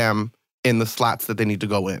put them in the slots that they need to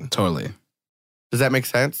go in. Totally. Does that make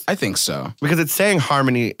sense? I think so. Because it's saying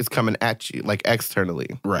harmony is coming at you, like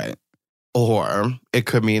externally. Right. Or it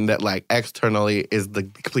could mean that like externally is the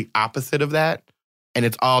complete opposite of that. And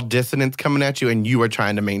it's all dissonance coming at you and you are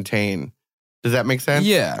trying to maintain. Does that make sense?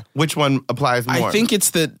 Yeah. Which one applies more? I think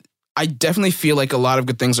it's that I definitely feel like a lot of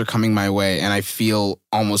good things are coming my way, and I feel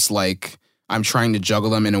almost like I'm trying to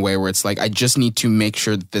juggle them in a way where it's like I just need to make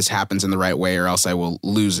sure that this happens in the right way or else I will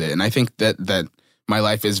lose it. And I think that my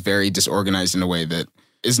life is very disorganized in a way that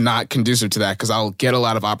is not conducive to that because I'll get a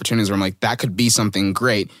lot of opportunities where I'm like, that could be something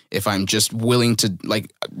great if I'm just willing to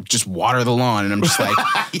like just water the lawn. And I'm just like,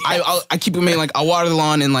 yes. I keep saying like, I'll water the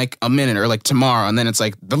lawn in like a minute or like tomorrow. And then it's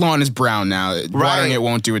like, the lawn is brown now. Right. Watering it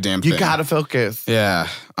won't do a damn thing. You gotta focus. Yeah.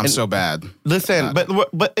 I'm so bad. Listen,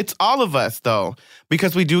 but it's all of us though,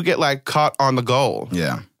 because we do get like caught on the goal.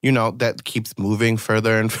 Yeah. You know, that keeps moving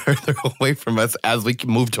further and further away from us as we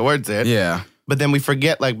move towards it. Yeah. But then we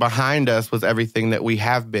forget, like, behind us was everything that we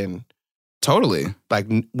have been. Totally. Like,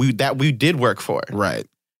 we did work for. Right.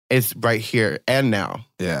 It's right here and now.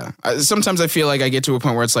 Yeah. Sometimes I feel like I get to a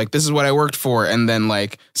point where it's like, this is what I worked for. And then,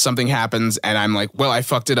 like, something happens and I'm like, well, I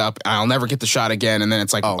fucked it up. I'll never get the shot again. And then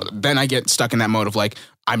it's like, then I get stuck in that mode of like,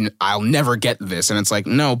 I'll never get this. And it's like,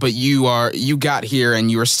 no, but you got here and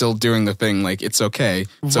you are still doing the thing. Like, it's okay.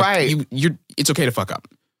 Right. It's okay to fuck up.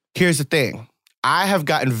 Here's the thing. I have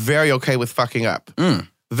gotten very okay with fucking up.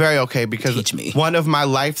 Very okay because Teach me. One of my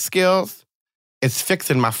life skills is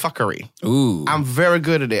fixing my fuckery. Ooh. I'm very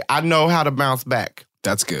good at it. I know how to bounce back.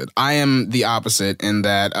 That's good. I am the opposite in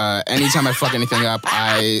that anytime I fuck anything up,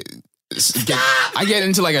 I get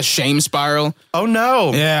into like a shame spiral. Oh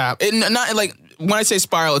no. Yeah. Not like when I say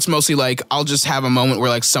spiral, it's mostly like I'll just have a moment where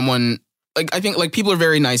like someone like I think like people are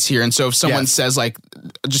very nice here, and so if someone says like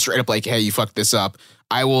just straight up like, hey, you fucked this up,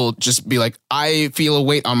 I will just be like, I feel a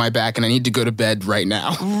weight on my back and I need to go to bed right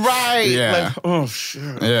now. Right. Yeah. Like, oh,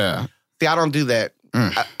 shit. Yeah. See, I don't do that.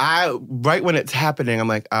 I right when it's happening, I'm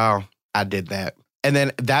like, oh, I did that. And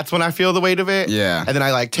then that's when I feel the weight of it. Yeah. And then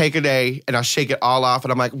I like take a day and I'll shake it all off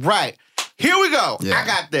and I'm like, right, here we go. Yeah. I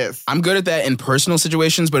got this. I'm good at that in personal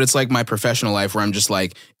situations, but it's like my professional life where I'm just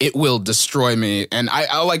like, it will destroy me. And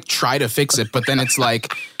I'll like try to fix it, but then it's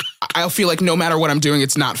like, I'll feel like no matter what I'm doing,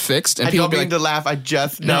 it's not fixed. And I people don't be mean like, to laugh. I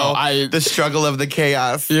just know the struggle of the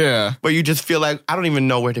chaos. Yeah. Where you just feel like, I don't even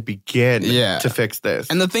know where to begin to fix this.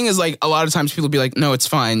 And the thing is, like, a lot of times people be like, no, it's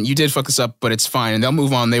fine. You did fuck this up, but it's fine. And they'll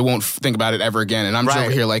move on. They won't think about it ever again. And I'm just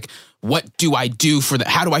over here like, what do I do for that?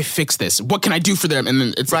 How do I fix this? What can I do for them? And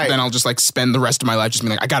then then I'll just like spend the rest of my life just being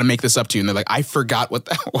like, I got to make this up to you. And they're like, I forgot what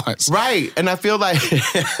that was. Right. And I feel like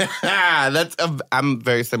I'm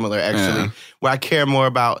very similar actually, where I care more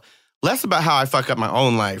about less about how I fuck up my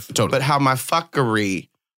own life, but how my fuckery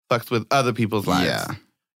fucks with other people's lives. Yeah.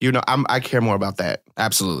 You know, I care more about that.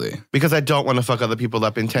 Absolutely. Because I don't want to fuck other people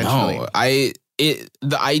up intentionally. No,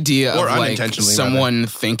 the idea or of like someone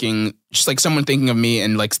thinking of me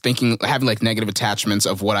and like having like negative attachments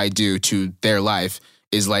of what I do to their life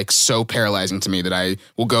is like so paralyzing to me that I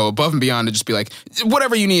will go above and beyond to just be like,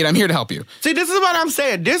 whatever you need, I'm here to help you. See, this is what I'm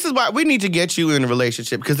saying. This is why we need to get you in a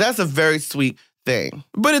relationship because that's a very sweet thing.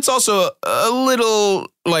 But it's also a little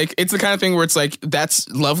like, it's the kind of thing where it's like, that's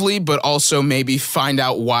lovely, but also maybe find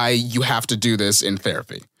out why you have to do this in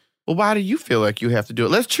therapy. Well, why do you feel like you have to do it?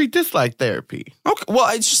 Let's treat this like therapy. Okay.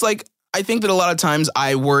 Well, it's just like, I think that a lot of times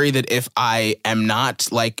I worry that if I am not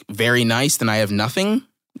like very nice, then I have nothing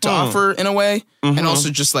to offer in a way. And also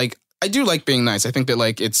just like, I do like being nice. I think that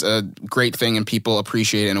like it's a great thing and people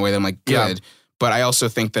appreciate it in a way that I'm like, good. Yeah. But I also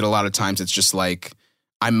think that a lot of times it's just like,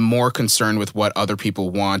 I'm more concerned with what other people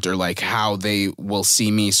want or like how they will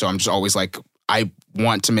see me. So I'm just always like, I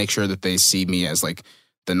want to make sure that they see me as like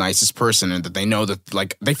the nicest person and that they know that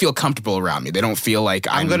like they feel comfortable around me. They don't feel like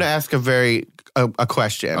I'm going to ask a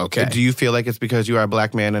question. Okay. Do you feel like it's because you are a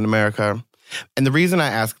black man in America? And the reason I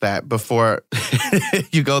ask that before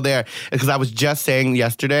you go there is because I was just saying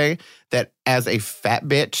yesterday that as a fat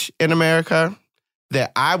bitch in America,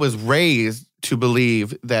 that I was raised to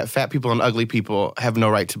believe that fat people and ugly people have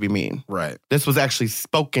no right to be mean. Right. This was actually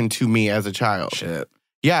spoken to me as a child. Shit.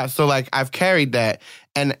 Yeah, so like I've carried that,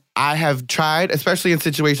 and I have tried, especially in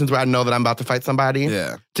situations where I know that I'm about to fight somebody,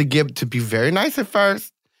 to be very nice at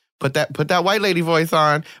first, put that white lady voice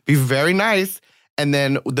on, be very nice, and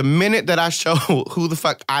then the minute that I show who the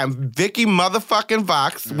fuck I'm, Vicky motherfucking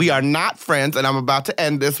Vox, we are not friends, and I'm about to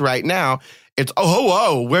end this right now. It's,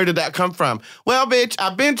 whoa, where did that come from? Well, bitch,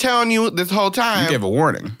 I've been telling you this whole time. You gave a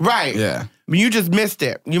warning. Right. Yeah. You just missed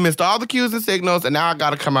it. You missed all the cues and signals, and now I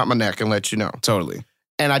got to come out my neck and let you know. Totally.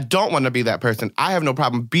 And I don't want to be that person. I have no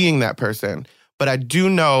problem being that person. But I do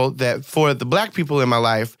know that for the black people in my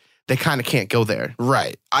life, they kind of can't go there.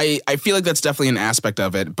 Right. I feel like that's definitely an aspect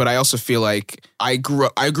of it. But I also feel like I grew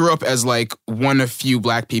up as like one of few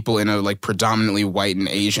black people in a like predominantly white and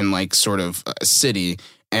Asian like sort of city.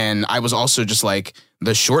 And I was also just like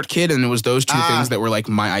the short kid, and it was those two things that were like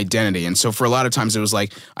my identity. And so for a lot of times it was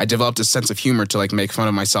like I developed a sense of humor to like make fun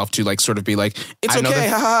of myself, to like sort of be like, it's okay,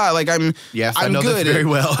 haha, like I'm I know good. This very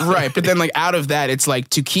well. Right. But then like out of that, it's like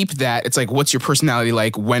to keep that, it's like, what's your personality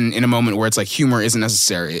like when in a moment where it's like humor isn't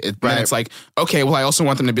necessary? Then it's like, okay, well, I also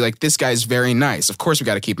want them to be like, this guy's very nice. Of course we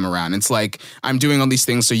got to keep him around. It's like, I'm doing all these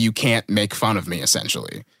things so you can't make fun of me,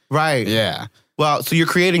 essentially. Right. Yeah. Well, so you're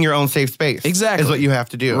creating your own safe space. Exactly. Is what you have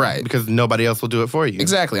to do. Right. Because nobody else will do it for you.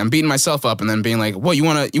 Exactly. I'm beating myself up and then being like, what, you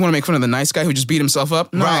wanna make fun of the nice guy who just beat himself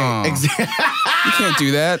up? No. Right. Exactly. You can't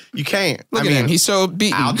do that. You can't. Look at him. He's so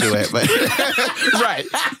beaten. I'll do it, but right.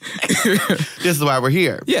 This is why we're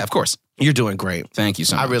here. Yeah, of course. You're doing great. Thank you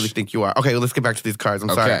so much. I really think you are. Okay, let's get back to these cards. I'm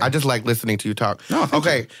sorry. I just like listening to you talk. No,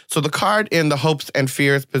 okay, so the card in the hopes and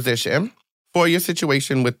fears position for your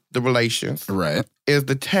situation with the relations is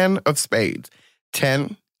the 10 of spades.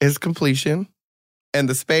 10 is completion, and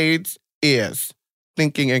the spades is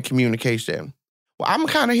thinking and communication. Well, I'm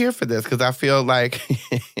kind of here for this because I feel like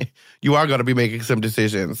you are going to be making some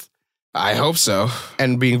decisions. I hope so.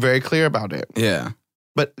 And being very clear about it. Yeah.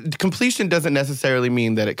 But completion doesn't necessarily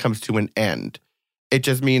mean that it comes to an end. It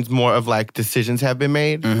just means more of like decisions have been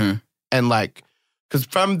made. Mm-hmm. And like, because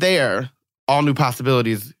from there, all new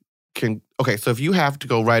possibilities can, okay, so if you have to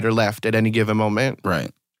go right or left at any given moment.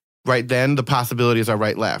 Right then, the possibilities are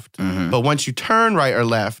right, left. Mm-hmm. But once you turn right or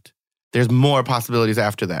left, there's more possibilities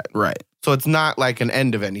after that. Right. So it's not like an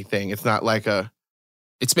end of anything. It's not like a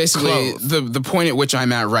It's basically the point at which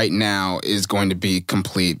I'm at right now is going to be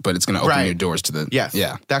complete, but it's going to open new doors to the... Yes.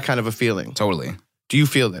 Yeah. That kind of a feeling. Totally. Do you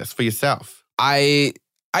feel this for yourself? I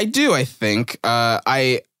do, I think.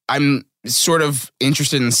 I'm sort of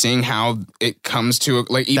interested in seeing how it comes to,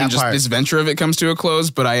 like, even just this venture of it comes to a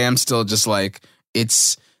close, but I am still just like,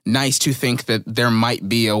 it's nice to think that there might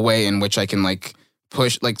be a way in which I can like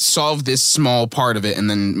push, like solve this small part of it and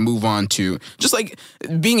then move on to just like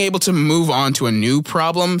being able to move on to a new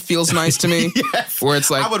problem feels nice to me. Yes. Where it's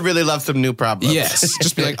like, I would really love some new problems. Yes.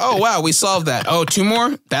 Just be like, oh, wow, we solved that. Oh, 2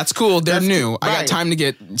 more? That's cool. They're new. I got time to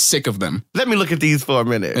get sick of them. Let me look at these for a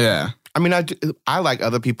minute. Yeah. I mean, I like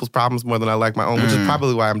other people's problems more than I like my own, which is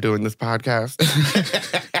probably why I'm doing this podcast.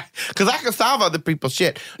 Because I can solve other people's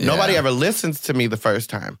shit. Yeah. Nobody ever listens to me the first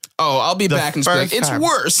time. Oh, I'll be back and be like, it's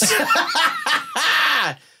worse.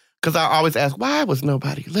 Because I always ask, why was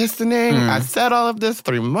nobody listening? I said all of this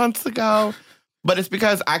 3 months ago. But it's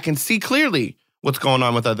because I can see clearly what's going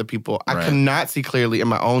on with other people. I cannot see clearly in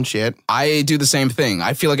my own shit. I do the same thing.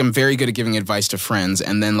 I feel like I'm very good at giving advice to friends.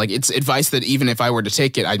 And then, like, it's advice that even if I were to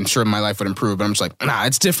take it, I'm sure my life would improve. But I'm just like, nah,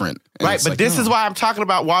 it's different. And right, but like, this is why I'm talking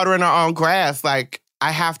about watering our own grass. Like, I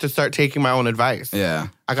have to start taking my own advice. Yeah.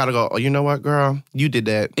 I got to go, oh, you know what, girl? You did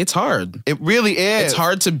that. It's hard. It really is. It's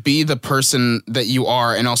hard to be the person that you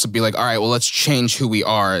are and also be like, all right, well, let's change who we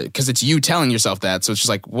are. Because it's you telling yourself that. So it's just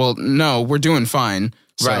like, well, no, we're doing fine.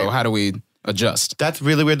 So how do we adjust? That's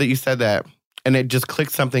really weird that you said that. And it just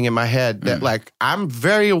clicked something in my head that, like, I'm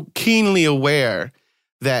very keenly aware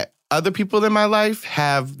that other people in my life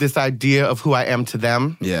have this idea of who I am to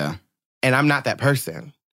them. Yeah. And I'm not that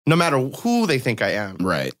person. No matter who they think I am.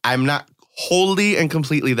 Right. I'm not wholly and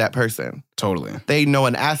completely that person. Totally. They know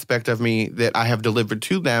an aspect of me that I have delivered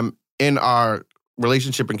to them in our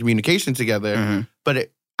relationship and communication together,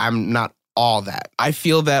 but I'm not all that. I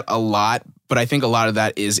feel that a lot, but I think a lot of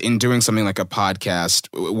that is in doing something like a podcast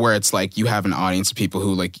where it's like you have an audience of people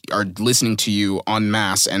who like are listening to you en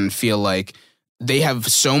masse and feel like they have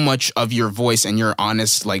so much of your voice and your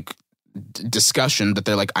honest like discussion that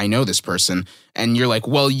they're like, I know this person. And you're like,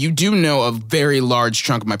 well, you do know a very large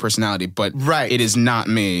chunk of my personality, but it is not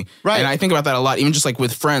me. Right. And I think about that a lot, even just like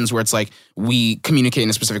with friends where it's like we communicate in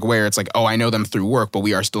a specific way. Where it's like, oh, I know them through work, but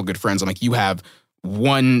we are still good friends. I'm like, you have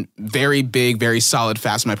one very big, very solid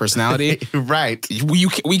facet of my personality. Right.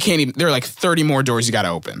 We can't even, there are like 30 more doors you got to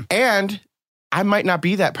open. And I might not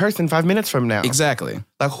be that person 5 minutes from now. Exactly.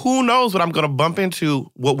 Like, who knows what I'm going to bump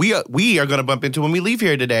into, what we are going to bump into when we leave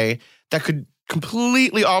here today that could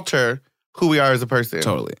completely alter who we are as a person.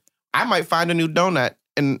 Totally. I might find a new donut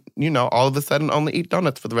and, all of a sudden only eat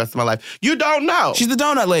donuts for the rest of my life. You don't know. She's the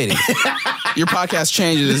donut lady. Your podcast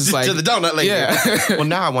changes. It's like, to the donut lady. Yeah. Well,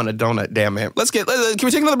 now I want a donut, damn it. Can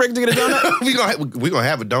we take another break to get a donut? We're going to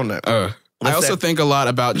have a donut. I also think a lot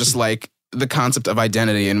about just like the concept of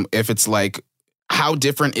identity and if it's like, how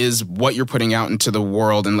different is what you're putting out into the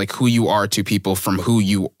world and like who you are to people from who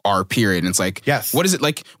you are, period. And it's like, yes. What is it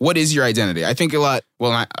like? What is your identity? I think a lot.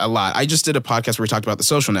 Well, not a lot. I just did a podcast where we talked about The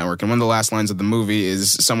Social Network. And one of the last lines of the movie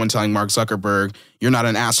is someone telling Mark Zuckerberg, you're not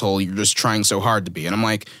an asshole. You're just trying so hard to be. And I'm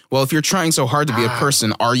like, well, if you're trying so hard to be a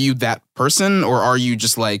person, are you that person or are you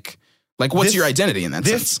just like what's your identity in that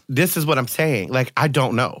sense? This is what I'm saying. Like, I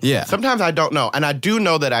don't know. Yeah. Sometimes I don't know. And I do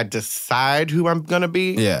know that I decide who I'm going to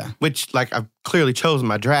be. Yeah. Which, like, I've clearly chosen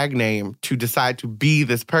my drag name to decide to be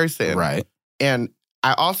this person. Right. And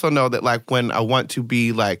I also know that, like, when I want to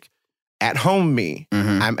be, like, at home me,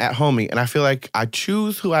 I'm at home me. And I feel like I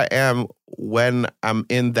choose who I am when I'm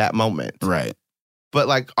in that moment. Right. But,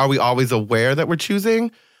 like, are we always aware that we're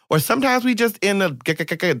choosing? Or sometimes we just in the,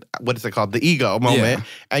 what is it called? The ego moment.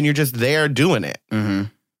 And you're just there doing it.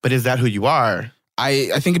 But is that who you are?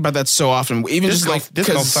 I think about that so often. Even this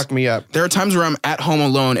gonna fuck me up. There are times where I'm at home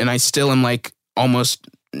alone and I still am like almost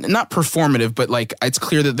not performative, but like it's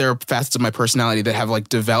clear that there are facets of my personality that have like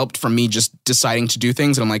developed from me just deciding to do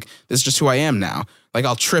things. And I'm like, this is just who I am now. Like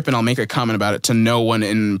I'll trip and I'll make a comment about it to no one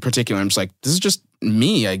in particular. I'm just like, this is just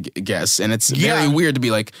me, I guess. And it's very weird to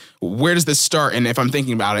be like, where does this start? And if I'm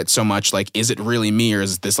thinking about it so much, like, is it really me or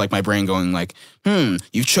is this like my brain going like,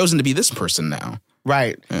 you've chosen to be this person now?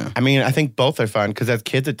 Right. Yeah. I mean, I think both are fun because as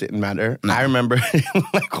kids, it didn't matter. No. I remember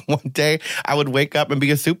like one day I would wake up and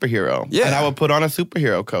be a superhero. Yeah. And I would put on a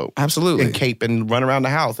superhero coat. Absolutely. And cape and run around the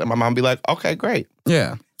house. And my mom would be like, okay, great.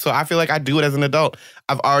 Yeah. So I feel like I do it as an adult.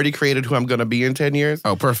 I've already created who I'm going to be in 10 years.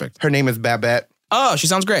 Oh, perfect. Her name is Babette. Oh, she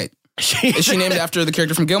sounds great. Is she named after the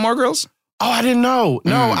character from Gilmore Girls? Oh, I didn't know.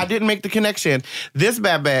 No, I didn't make the connection. This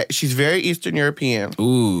Babette, she's very Eastern European.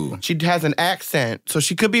 Ooh. She has an accent. So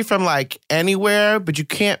she could be from like anywhere, but you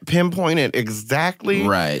can't pinpoint it exactly.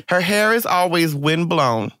 Right. Her hair is always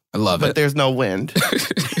windblown. I love it. But there's no wind.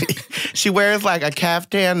 She wears like a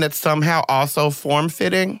caftan that's somehow also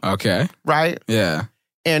form-fitting. Okay. Right? Yeah.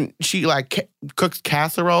 And she like cooks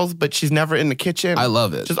casseroles, but she's never in the kitchen. I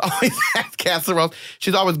love it. She's always has casseroles.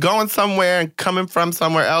 She's always going somewhere and coming from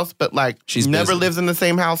somewhere else, but like she's never lives in the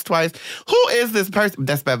same house twice. Who is this person?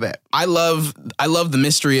 That's Babette. I love the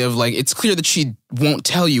mystery of like it's clear that she won't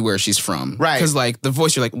tell you where she's from, right? Because like the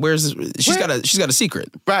voice, you're like, where's this? She's got a secret,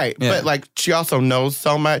 right? Yeah. But like she also knows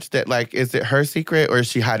so much that like, is it her secret or is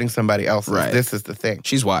she hiding somebody else's? Right. This is the thing.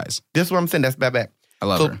 She's wise. This is what I'm saying. That's Babette. I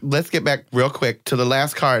love her. Let's get back real quick to the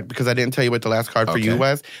last card because I didn't tell you what the last card for you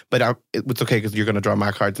was, but it's okay because you're going to draw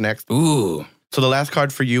my cards next. Ooh. So the last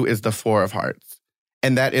card for you is the 4 of Hearts.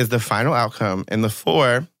 And that is the final outcome. And the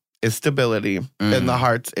 4 is stability. And the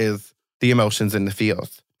Hearts is the emotions and the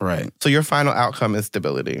feels. Right. So your final outcome is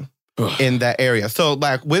stability in that area. So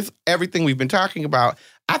like with everything we've been talking about,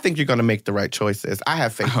 I think you're going to make the right choices. I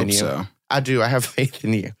have faith in you. So. I do. I have faith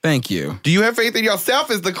in you. Thank you. Do you have faith in yourself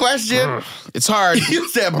is the question. It's hard. You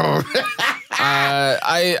said,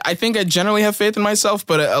 I think I generally have faith in myself,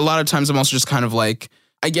 but a lot of times I'm also just kind of like,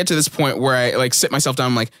 I get to this point where I like sit myself down.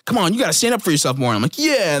 I'm like, come on, you got to stand up for yourself more. And I'm like,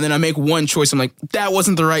 yeah. And then I make one choice. I'm like, that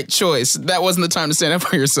wasn't the right choice. That wasn't the time to stand up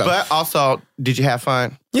for yourself. But also, did you have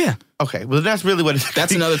fun? Yeah. Okay. Well, that's really what it is.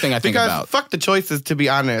 That's another thing I think about. Fuck the choices, to be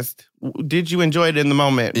honest. Did you enjoy it in the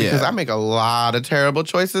moment? Because I make a lot of terrible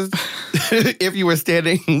choices if you were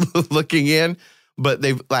standing looking in. But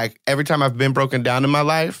they've like every time I've been broken down in my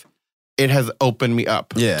life, it has opened me up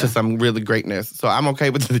to some really greatness. So I'm okay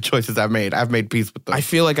with the choices I've made. I've made peace with them. I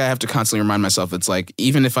feel like I have to constantly remind myself it's like,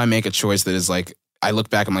 even if I make a choice that is like I look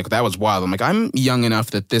back, I'm like, that was wild. I'm like, I'm young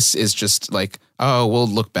enough that this is just like, oh, we'll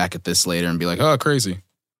look back at this later and be like, oh, crazy.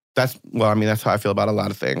 That's how I feel about a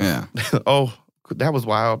lot of things. Yeah. Oh, that was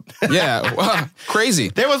wild. Yeah, well, crazy.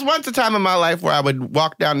 There was once a time in my life where I would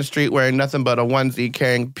walk down the street wearing nothing but a onesie,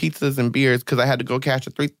 carrying pizzas and beers because I had to go cash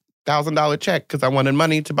a $3,000 check because I wanted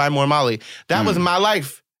money to buy more Molly. That was my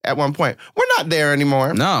life at one point. We're not there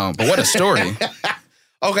anymore. No, but what a story.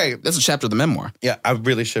 Okay. That's a chapter of the memoir. Yeah, I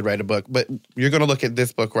really should write a book, but you're going to look at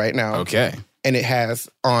this book right now. Okay. And it has,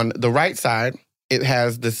 on the right side, it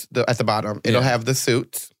has this, at the bottom, it'll have the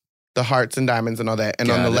suits, the hearts and diamonds and all that.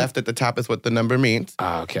 And on the left at the top is what the number means.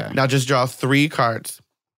 Okay. Now just draw 3 cards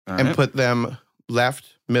and put them left,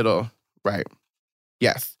 middle, right.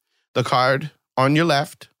 Yes. The card on your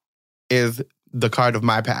left is the card of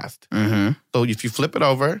my past. Mm-hmm. So if you flip it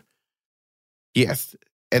over, yes.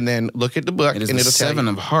 And then look at the book. It is and the it'll 7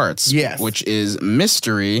 of Hearts. Yes. Which is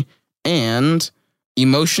mystery and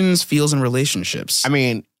emotions, feels, and relationships. I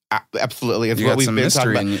mean, absolutely. It's what we've been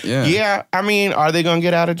talking about. Yeah. I mean, are they going to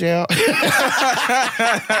get out of jail?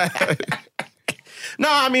 No,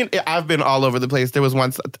 I mean, I've been all over the place. There was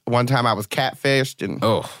one time I was catfished and...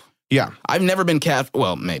 Oh. Yeah. I've never been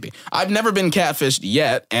maybe. I've never been catfished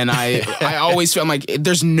yet, and I always feel like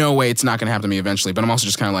there's no way it's not going to happen to me eventually, but I'm also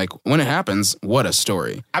just kind of like, when it happens, what a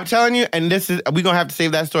story. I'm telling you, and we're going to have to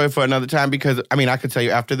save that story for another time because, I mean, I could tell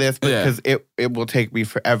you after this, because it will take me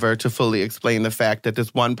forever to fully explain the fact that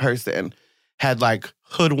this one person had like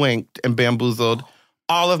hoodwinked and bamboozled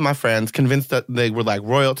all of my friends, convinced that they were like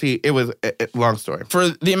royalty. It was a long story. For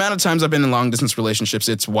the amount of times I've been in long-distance relationships,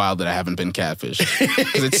 it's wild that I haven't been catfished.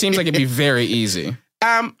 Because it seems like it'd be very easy.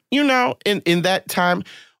 You know, in that time,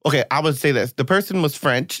 okay, I would say this. The person was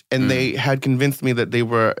French, and they had convinced me that they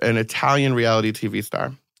were an Italian reality TV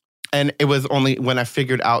star. And it was only when I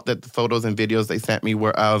figured out that the photos and videos they sent me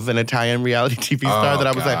were of an Italian reality TV star that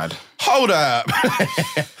I was like, hold up.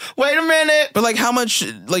 Wait a minute. But how much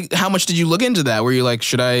did you look into that? Were you like,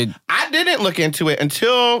 should I? I didn't look into it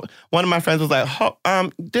until one of my friends was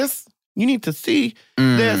like, this, you need to see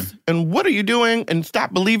this. And what are you doing? And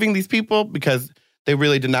stop believing these people, because they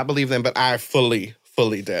really did not believe them. But I fully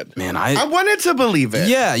did. Man, I wanted to believe it.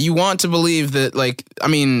 Yeah, you want to believe that, I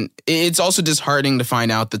mean, it's also disheartening to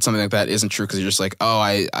find out that something like that isn't true, because you're just like, oh,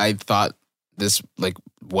 I thought this,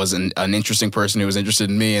 was an interesting person who was interested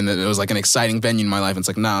in me, and that it was, an exciting venue in my life. And it's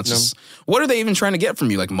like, no, it's just, what are they even trying to get from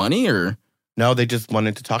you? Money, or? No, they just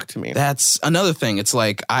wanted to talk to me. That's another thing. It's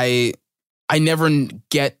like, I never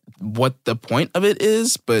get what the point of it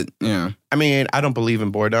is, but, yeah. I mean, I don't believe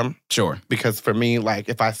in boredom. Sure. Because for me,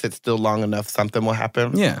 if I sit still long enough, something will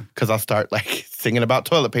happen. Yeah. Because I'll start, singing about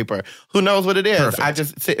toilet paper. Who knows what it is? Perfect. I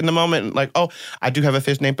just sit in the moment and, oh, I do have a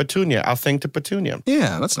fish named Petunia. I'll sing to Petunia.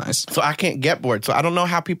 Yeah, that's nice. So I can't get bored. So I don't know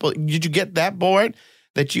how people... Did you get that bored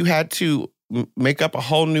that you had to make up a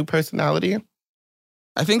whole new personality?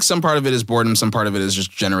 I think some part of it is boredom. Some part of it is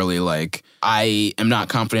just generally I am not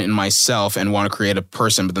confident in myself and want to create a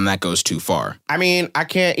person, but then that goes too far. I mean, I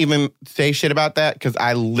can't even say shit about that because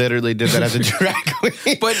I literally did that as a drag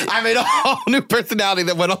queen. But I made a whole new personality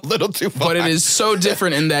that went a little too far. But it is so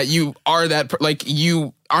different in that you are that,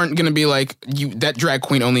 you aren't going to be that drag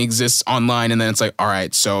queen only exists online, and then it's like, all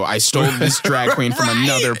right, so I stole this drag queen from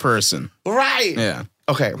another person. Right. Yeah.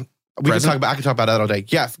 Okay. I can talk about that all day.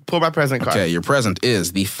 Yes, pull my present card. Okay, your present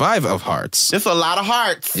is the 5 of Hearts. This is a lot of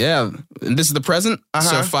hearts. Yeah, and this is the present.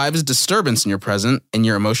 So 5 is disturbance in your present, and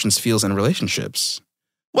your emotions, feels, and relationships.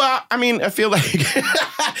 Well, I mean, I feel like,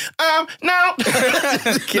 no. No,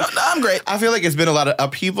 I'm great. I feel like it's been a lot of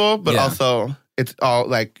upheaval, but also it's all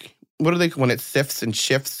what are they, when it sifts and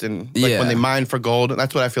shifts and when they mine for gold?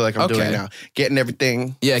 That's what I feel like I'm doing now. Getting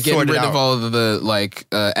everything getting rid of all of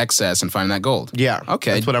the excess and finding that gold. Yeah.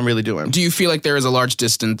 Okay. That's what I'm really doing. Do you feel like there is a large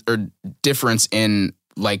distance or difference in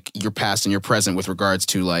your past and your present with regards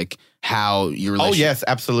to how your relationship? Oh, yes,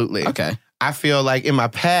 absolutely. Okay. I feel like in my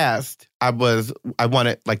past, I wanted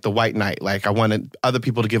the white knight. I wanted other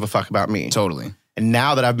people to give a fuck about me. Totally. And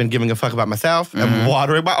now that I've been giving a fuck about myself and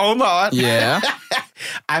watering my own lawn. Yeah.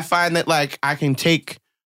 I find that I can take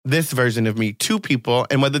this version of me to people,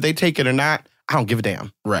 and whether they take it or not, I don't give a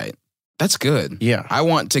damn. Right. That's good. Yeah. I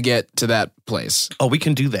want to get to that place. Oh, we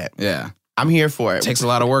can do that. Yeah. I'm here for it. It takes a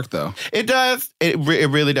lot of work, though. It does. It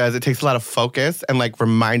really does. It takes a lot of focus and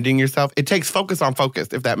reminding yourself. It takes focus on focus,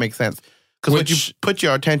 if that makes sense. Because what you put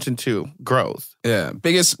your attention to grows. Yeah.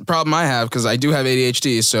 Biggest problem I have, because I do have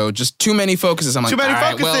ADHD, so just too many focuses. I'm like, too many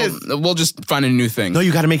focuses. Well, we'll just find a new thing. No,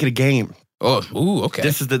 you got to make it a game. Oh, ooh, okay.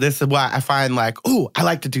 This is why I find I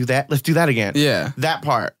like to do that. Let's do that again. Yeah. That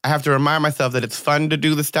part. I have to remind myself that it's fun to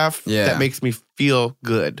do the stuff that makes me feel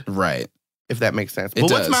good. Right. if that makes sense. It But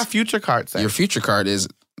does. what's my future card say? Your future card is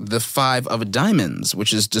the 5 of Diamonds,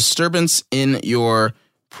 which is disturbance in your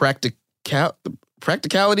practicalities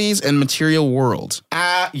and material world.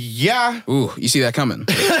 Yeah. Ooh, you see that coming.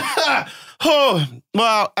 Oh,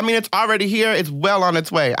 well, I mean, it's already here. It's well on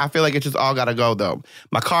its way. I feel like it just all got to go, though.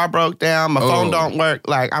 My car broke down. My phone don't work.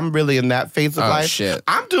 Like, I'm really in that phase of life. Shit.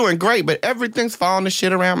 I'm doing great, but everything's falling to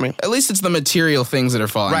shit around me. At least it's the material things that are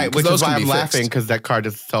falling. Right, which is why I'm fixed. laughing, because that card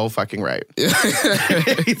is so fucking right.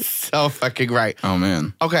 He's so fucking right. Oh,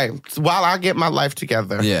 man. Okay, so while I get my life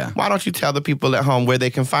together, why don't you tell the people at home where they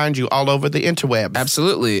can find you all over the interwebs?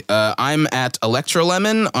 Absolutely. I'm at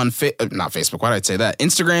Electrolemon on not Facebook. Why did I say that?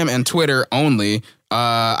 Instagram and Twitter only.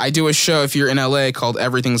 I do a show if you're in LA called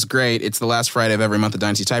Everything's Great. It's the last Friday of every month. The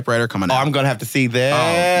Dynasty Typewriter coming out. Oh, I'm going to have to see this.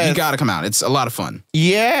 Oh, you got to come out. It's a lot of fun.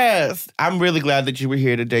 Yes. I'm really glad that you were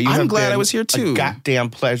here today. I'm glad I was here too. A goddamn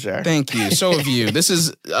pleasure. Thank you. So have you. This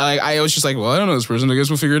is, I was just like, well, I don't know this person. I guess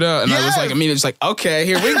we'll figure it out. And I was like, immediately just like, okay,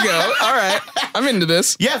 here we go. All right. I'm into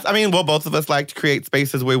this. Yes. I mean, well, both of us like to create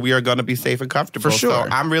spaces where we are going to be safe and comfortable. For sure. So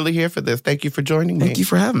I'm really here for this. Thank you for joining me. Thank you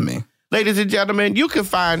for having me. Ladies and gentlemen, you can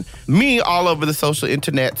find me all over the social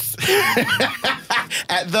internets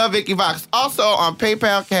at The Vicky Vox. Also on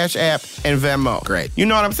PayPal, Cash App, and Venmo. Great. You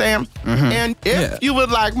know what I'm saying? Mm-hmm. And if you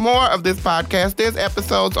would like more of this podcast, there's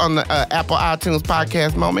episodes on the Apple iTunes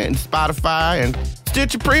Podcast Moment and Spotify and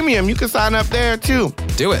Stitcher Premium. You can sign up there too.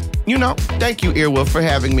 Do it. You know, thank you, Earwolf, for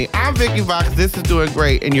having me. I'm Vicky Vox. This is Doing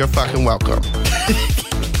Great, and you're fucking welcome.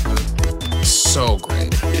 So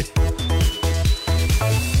great.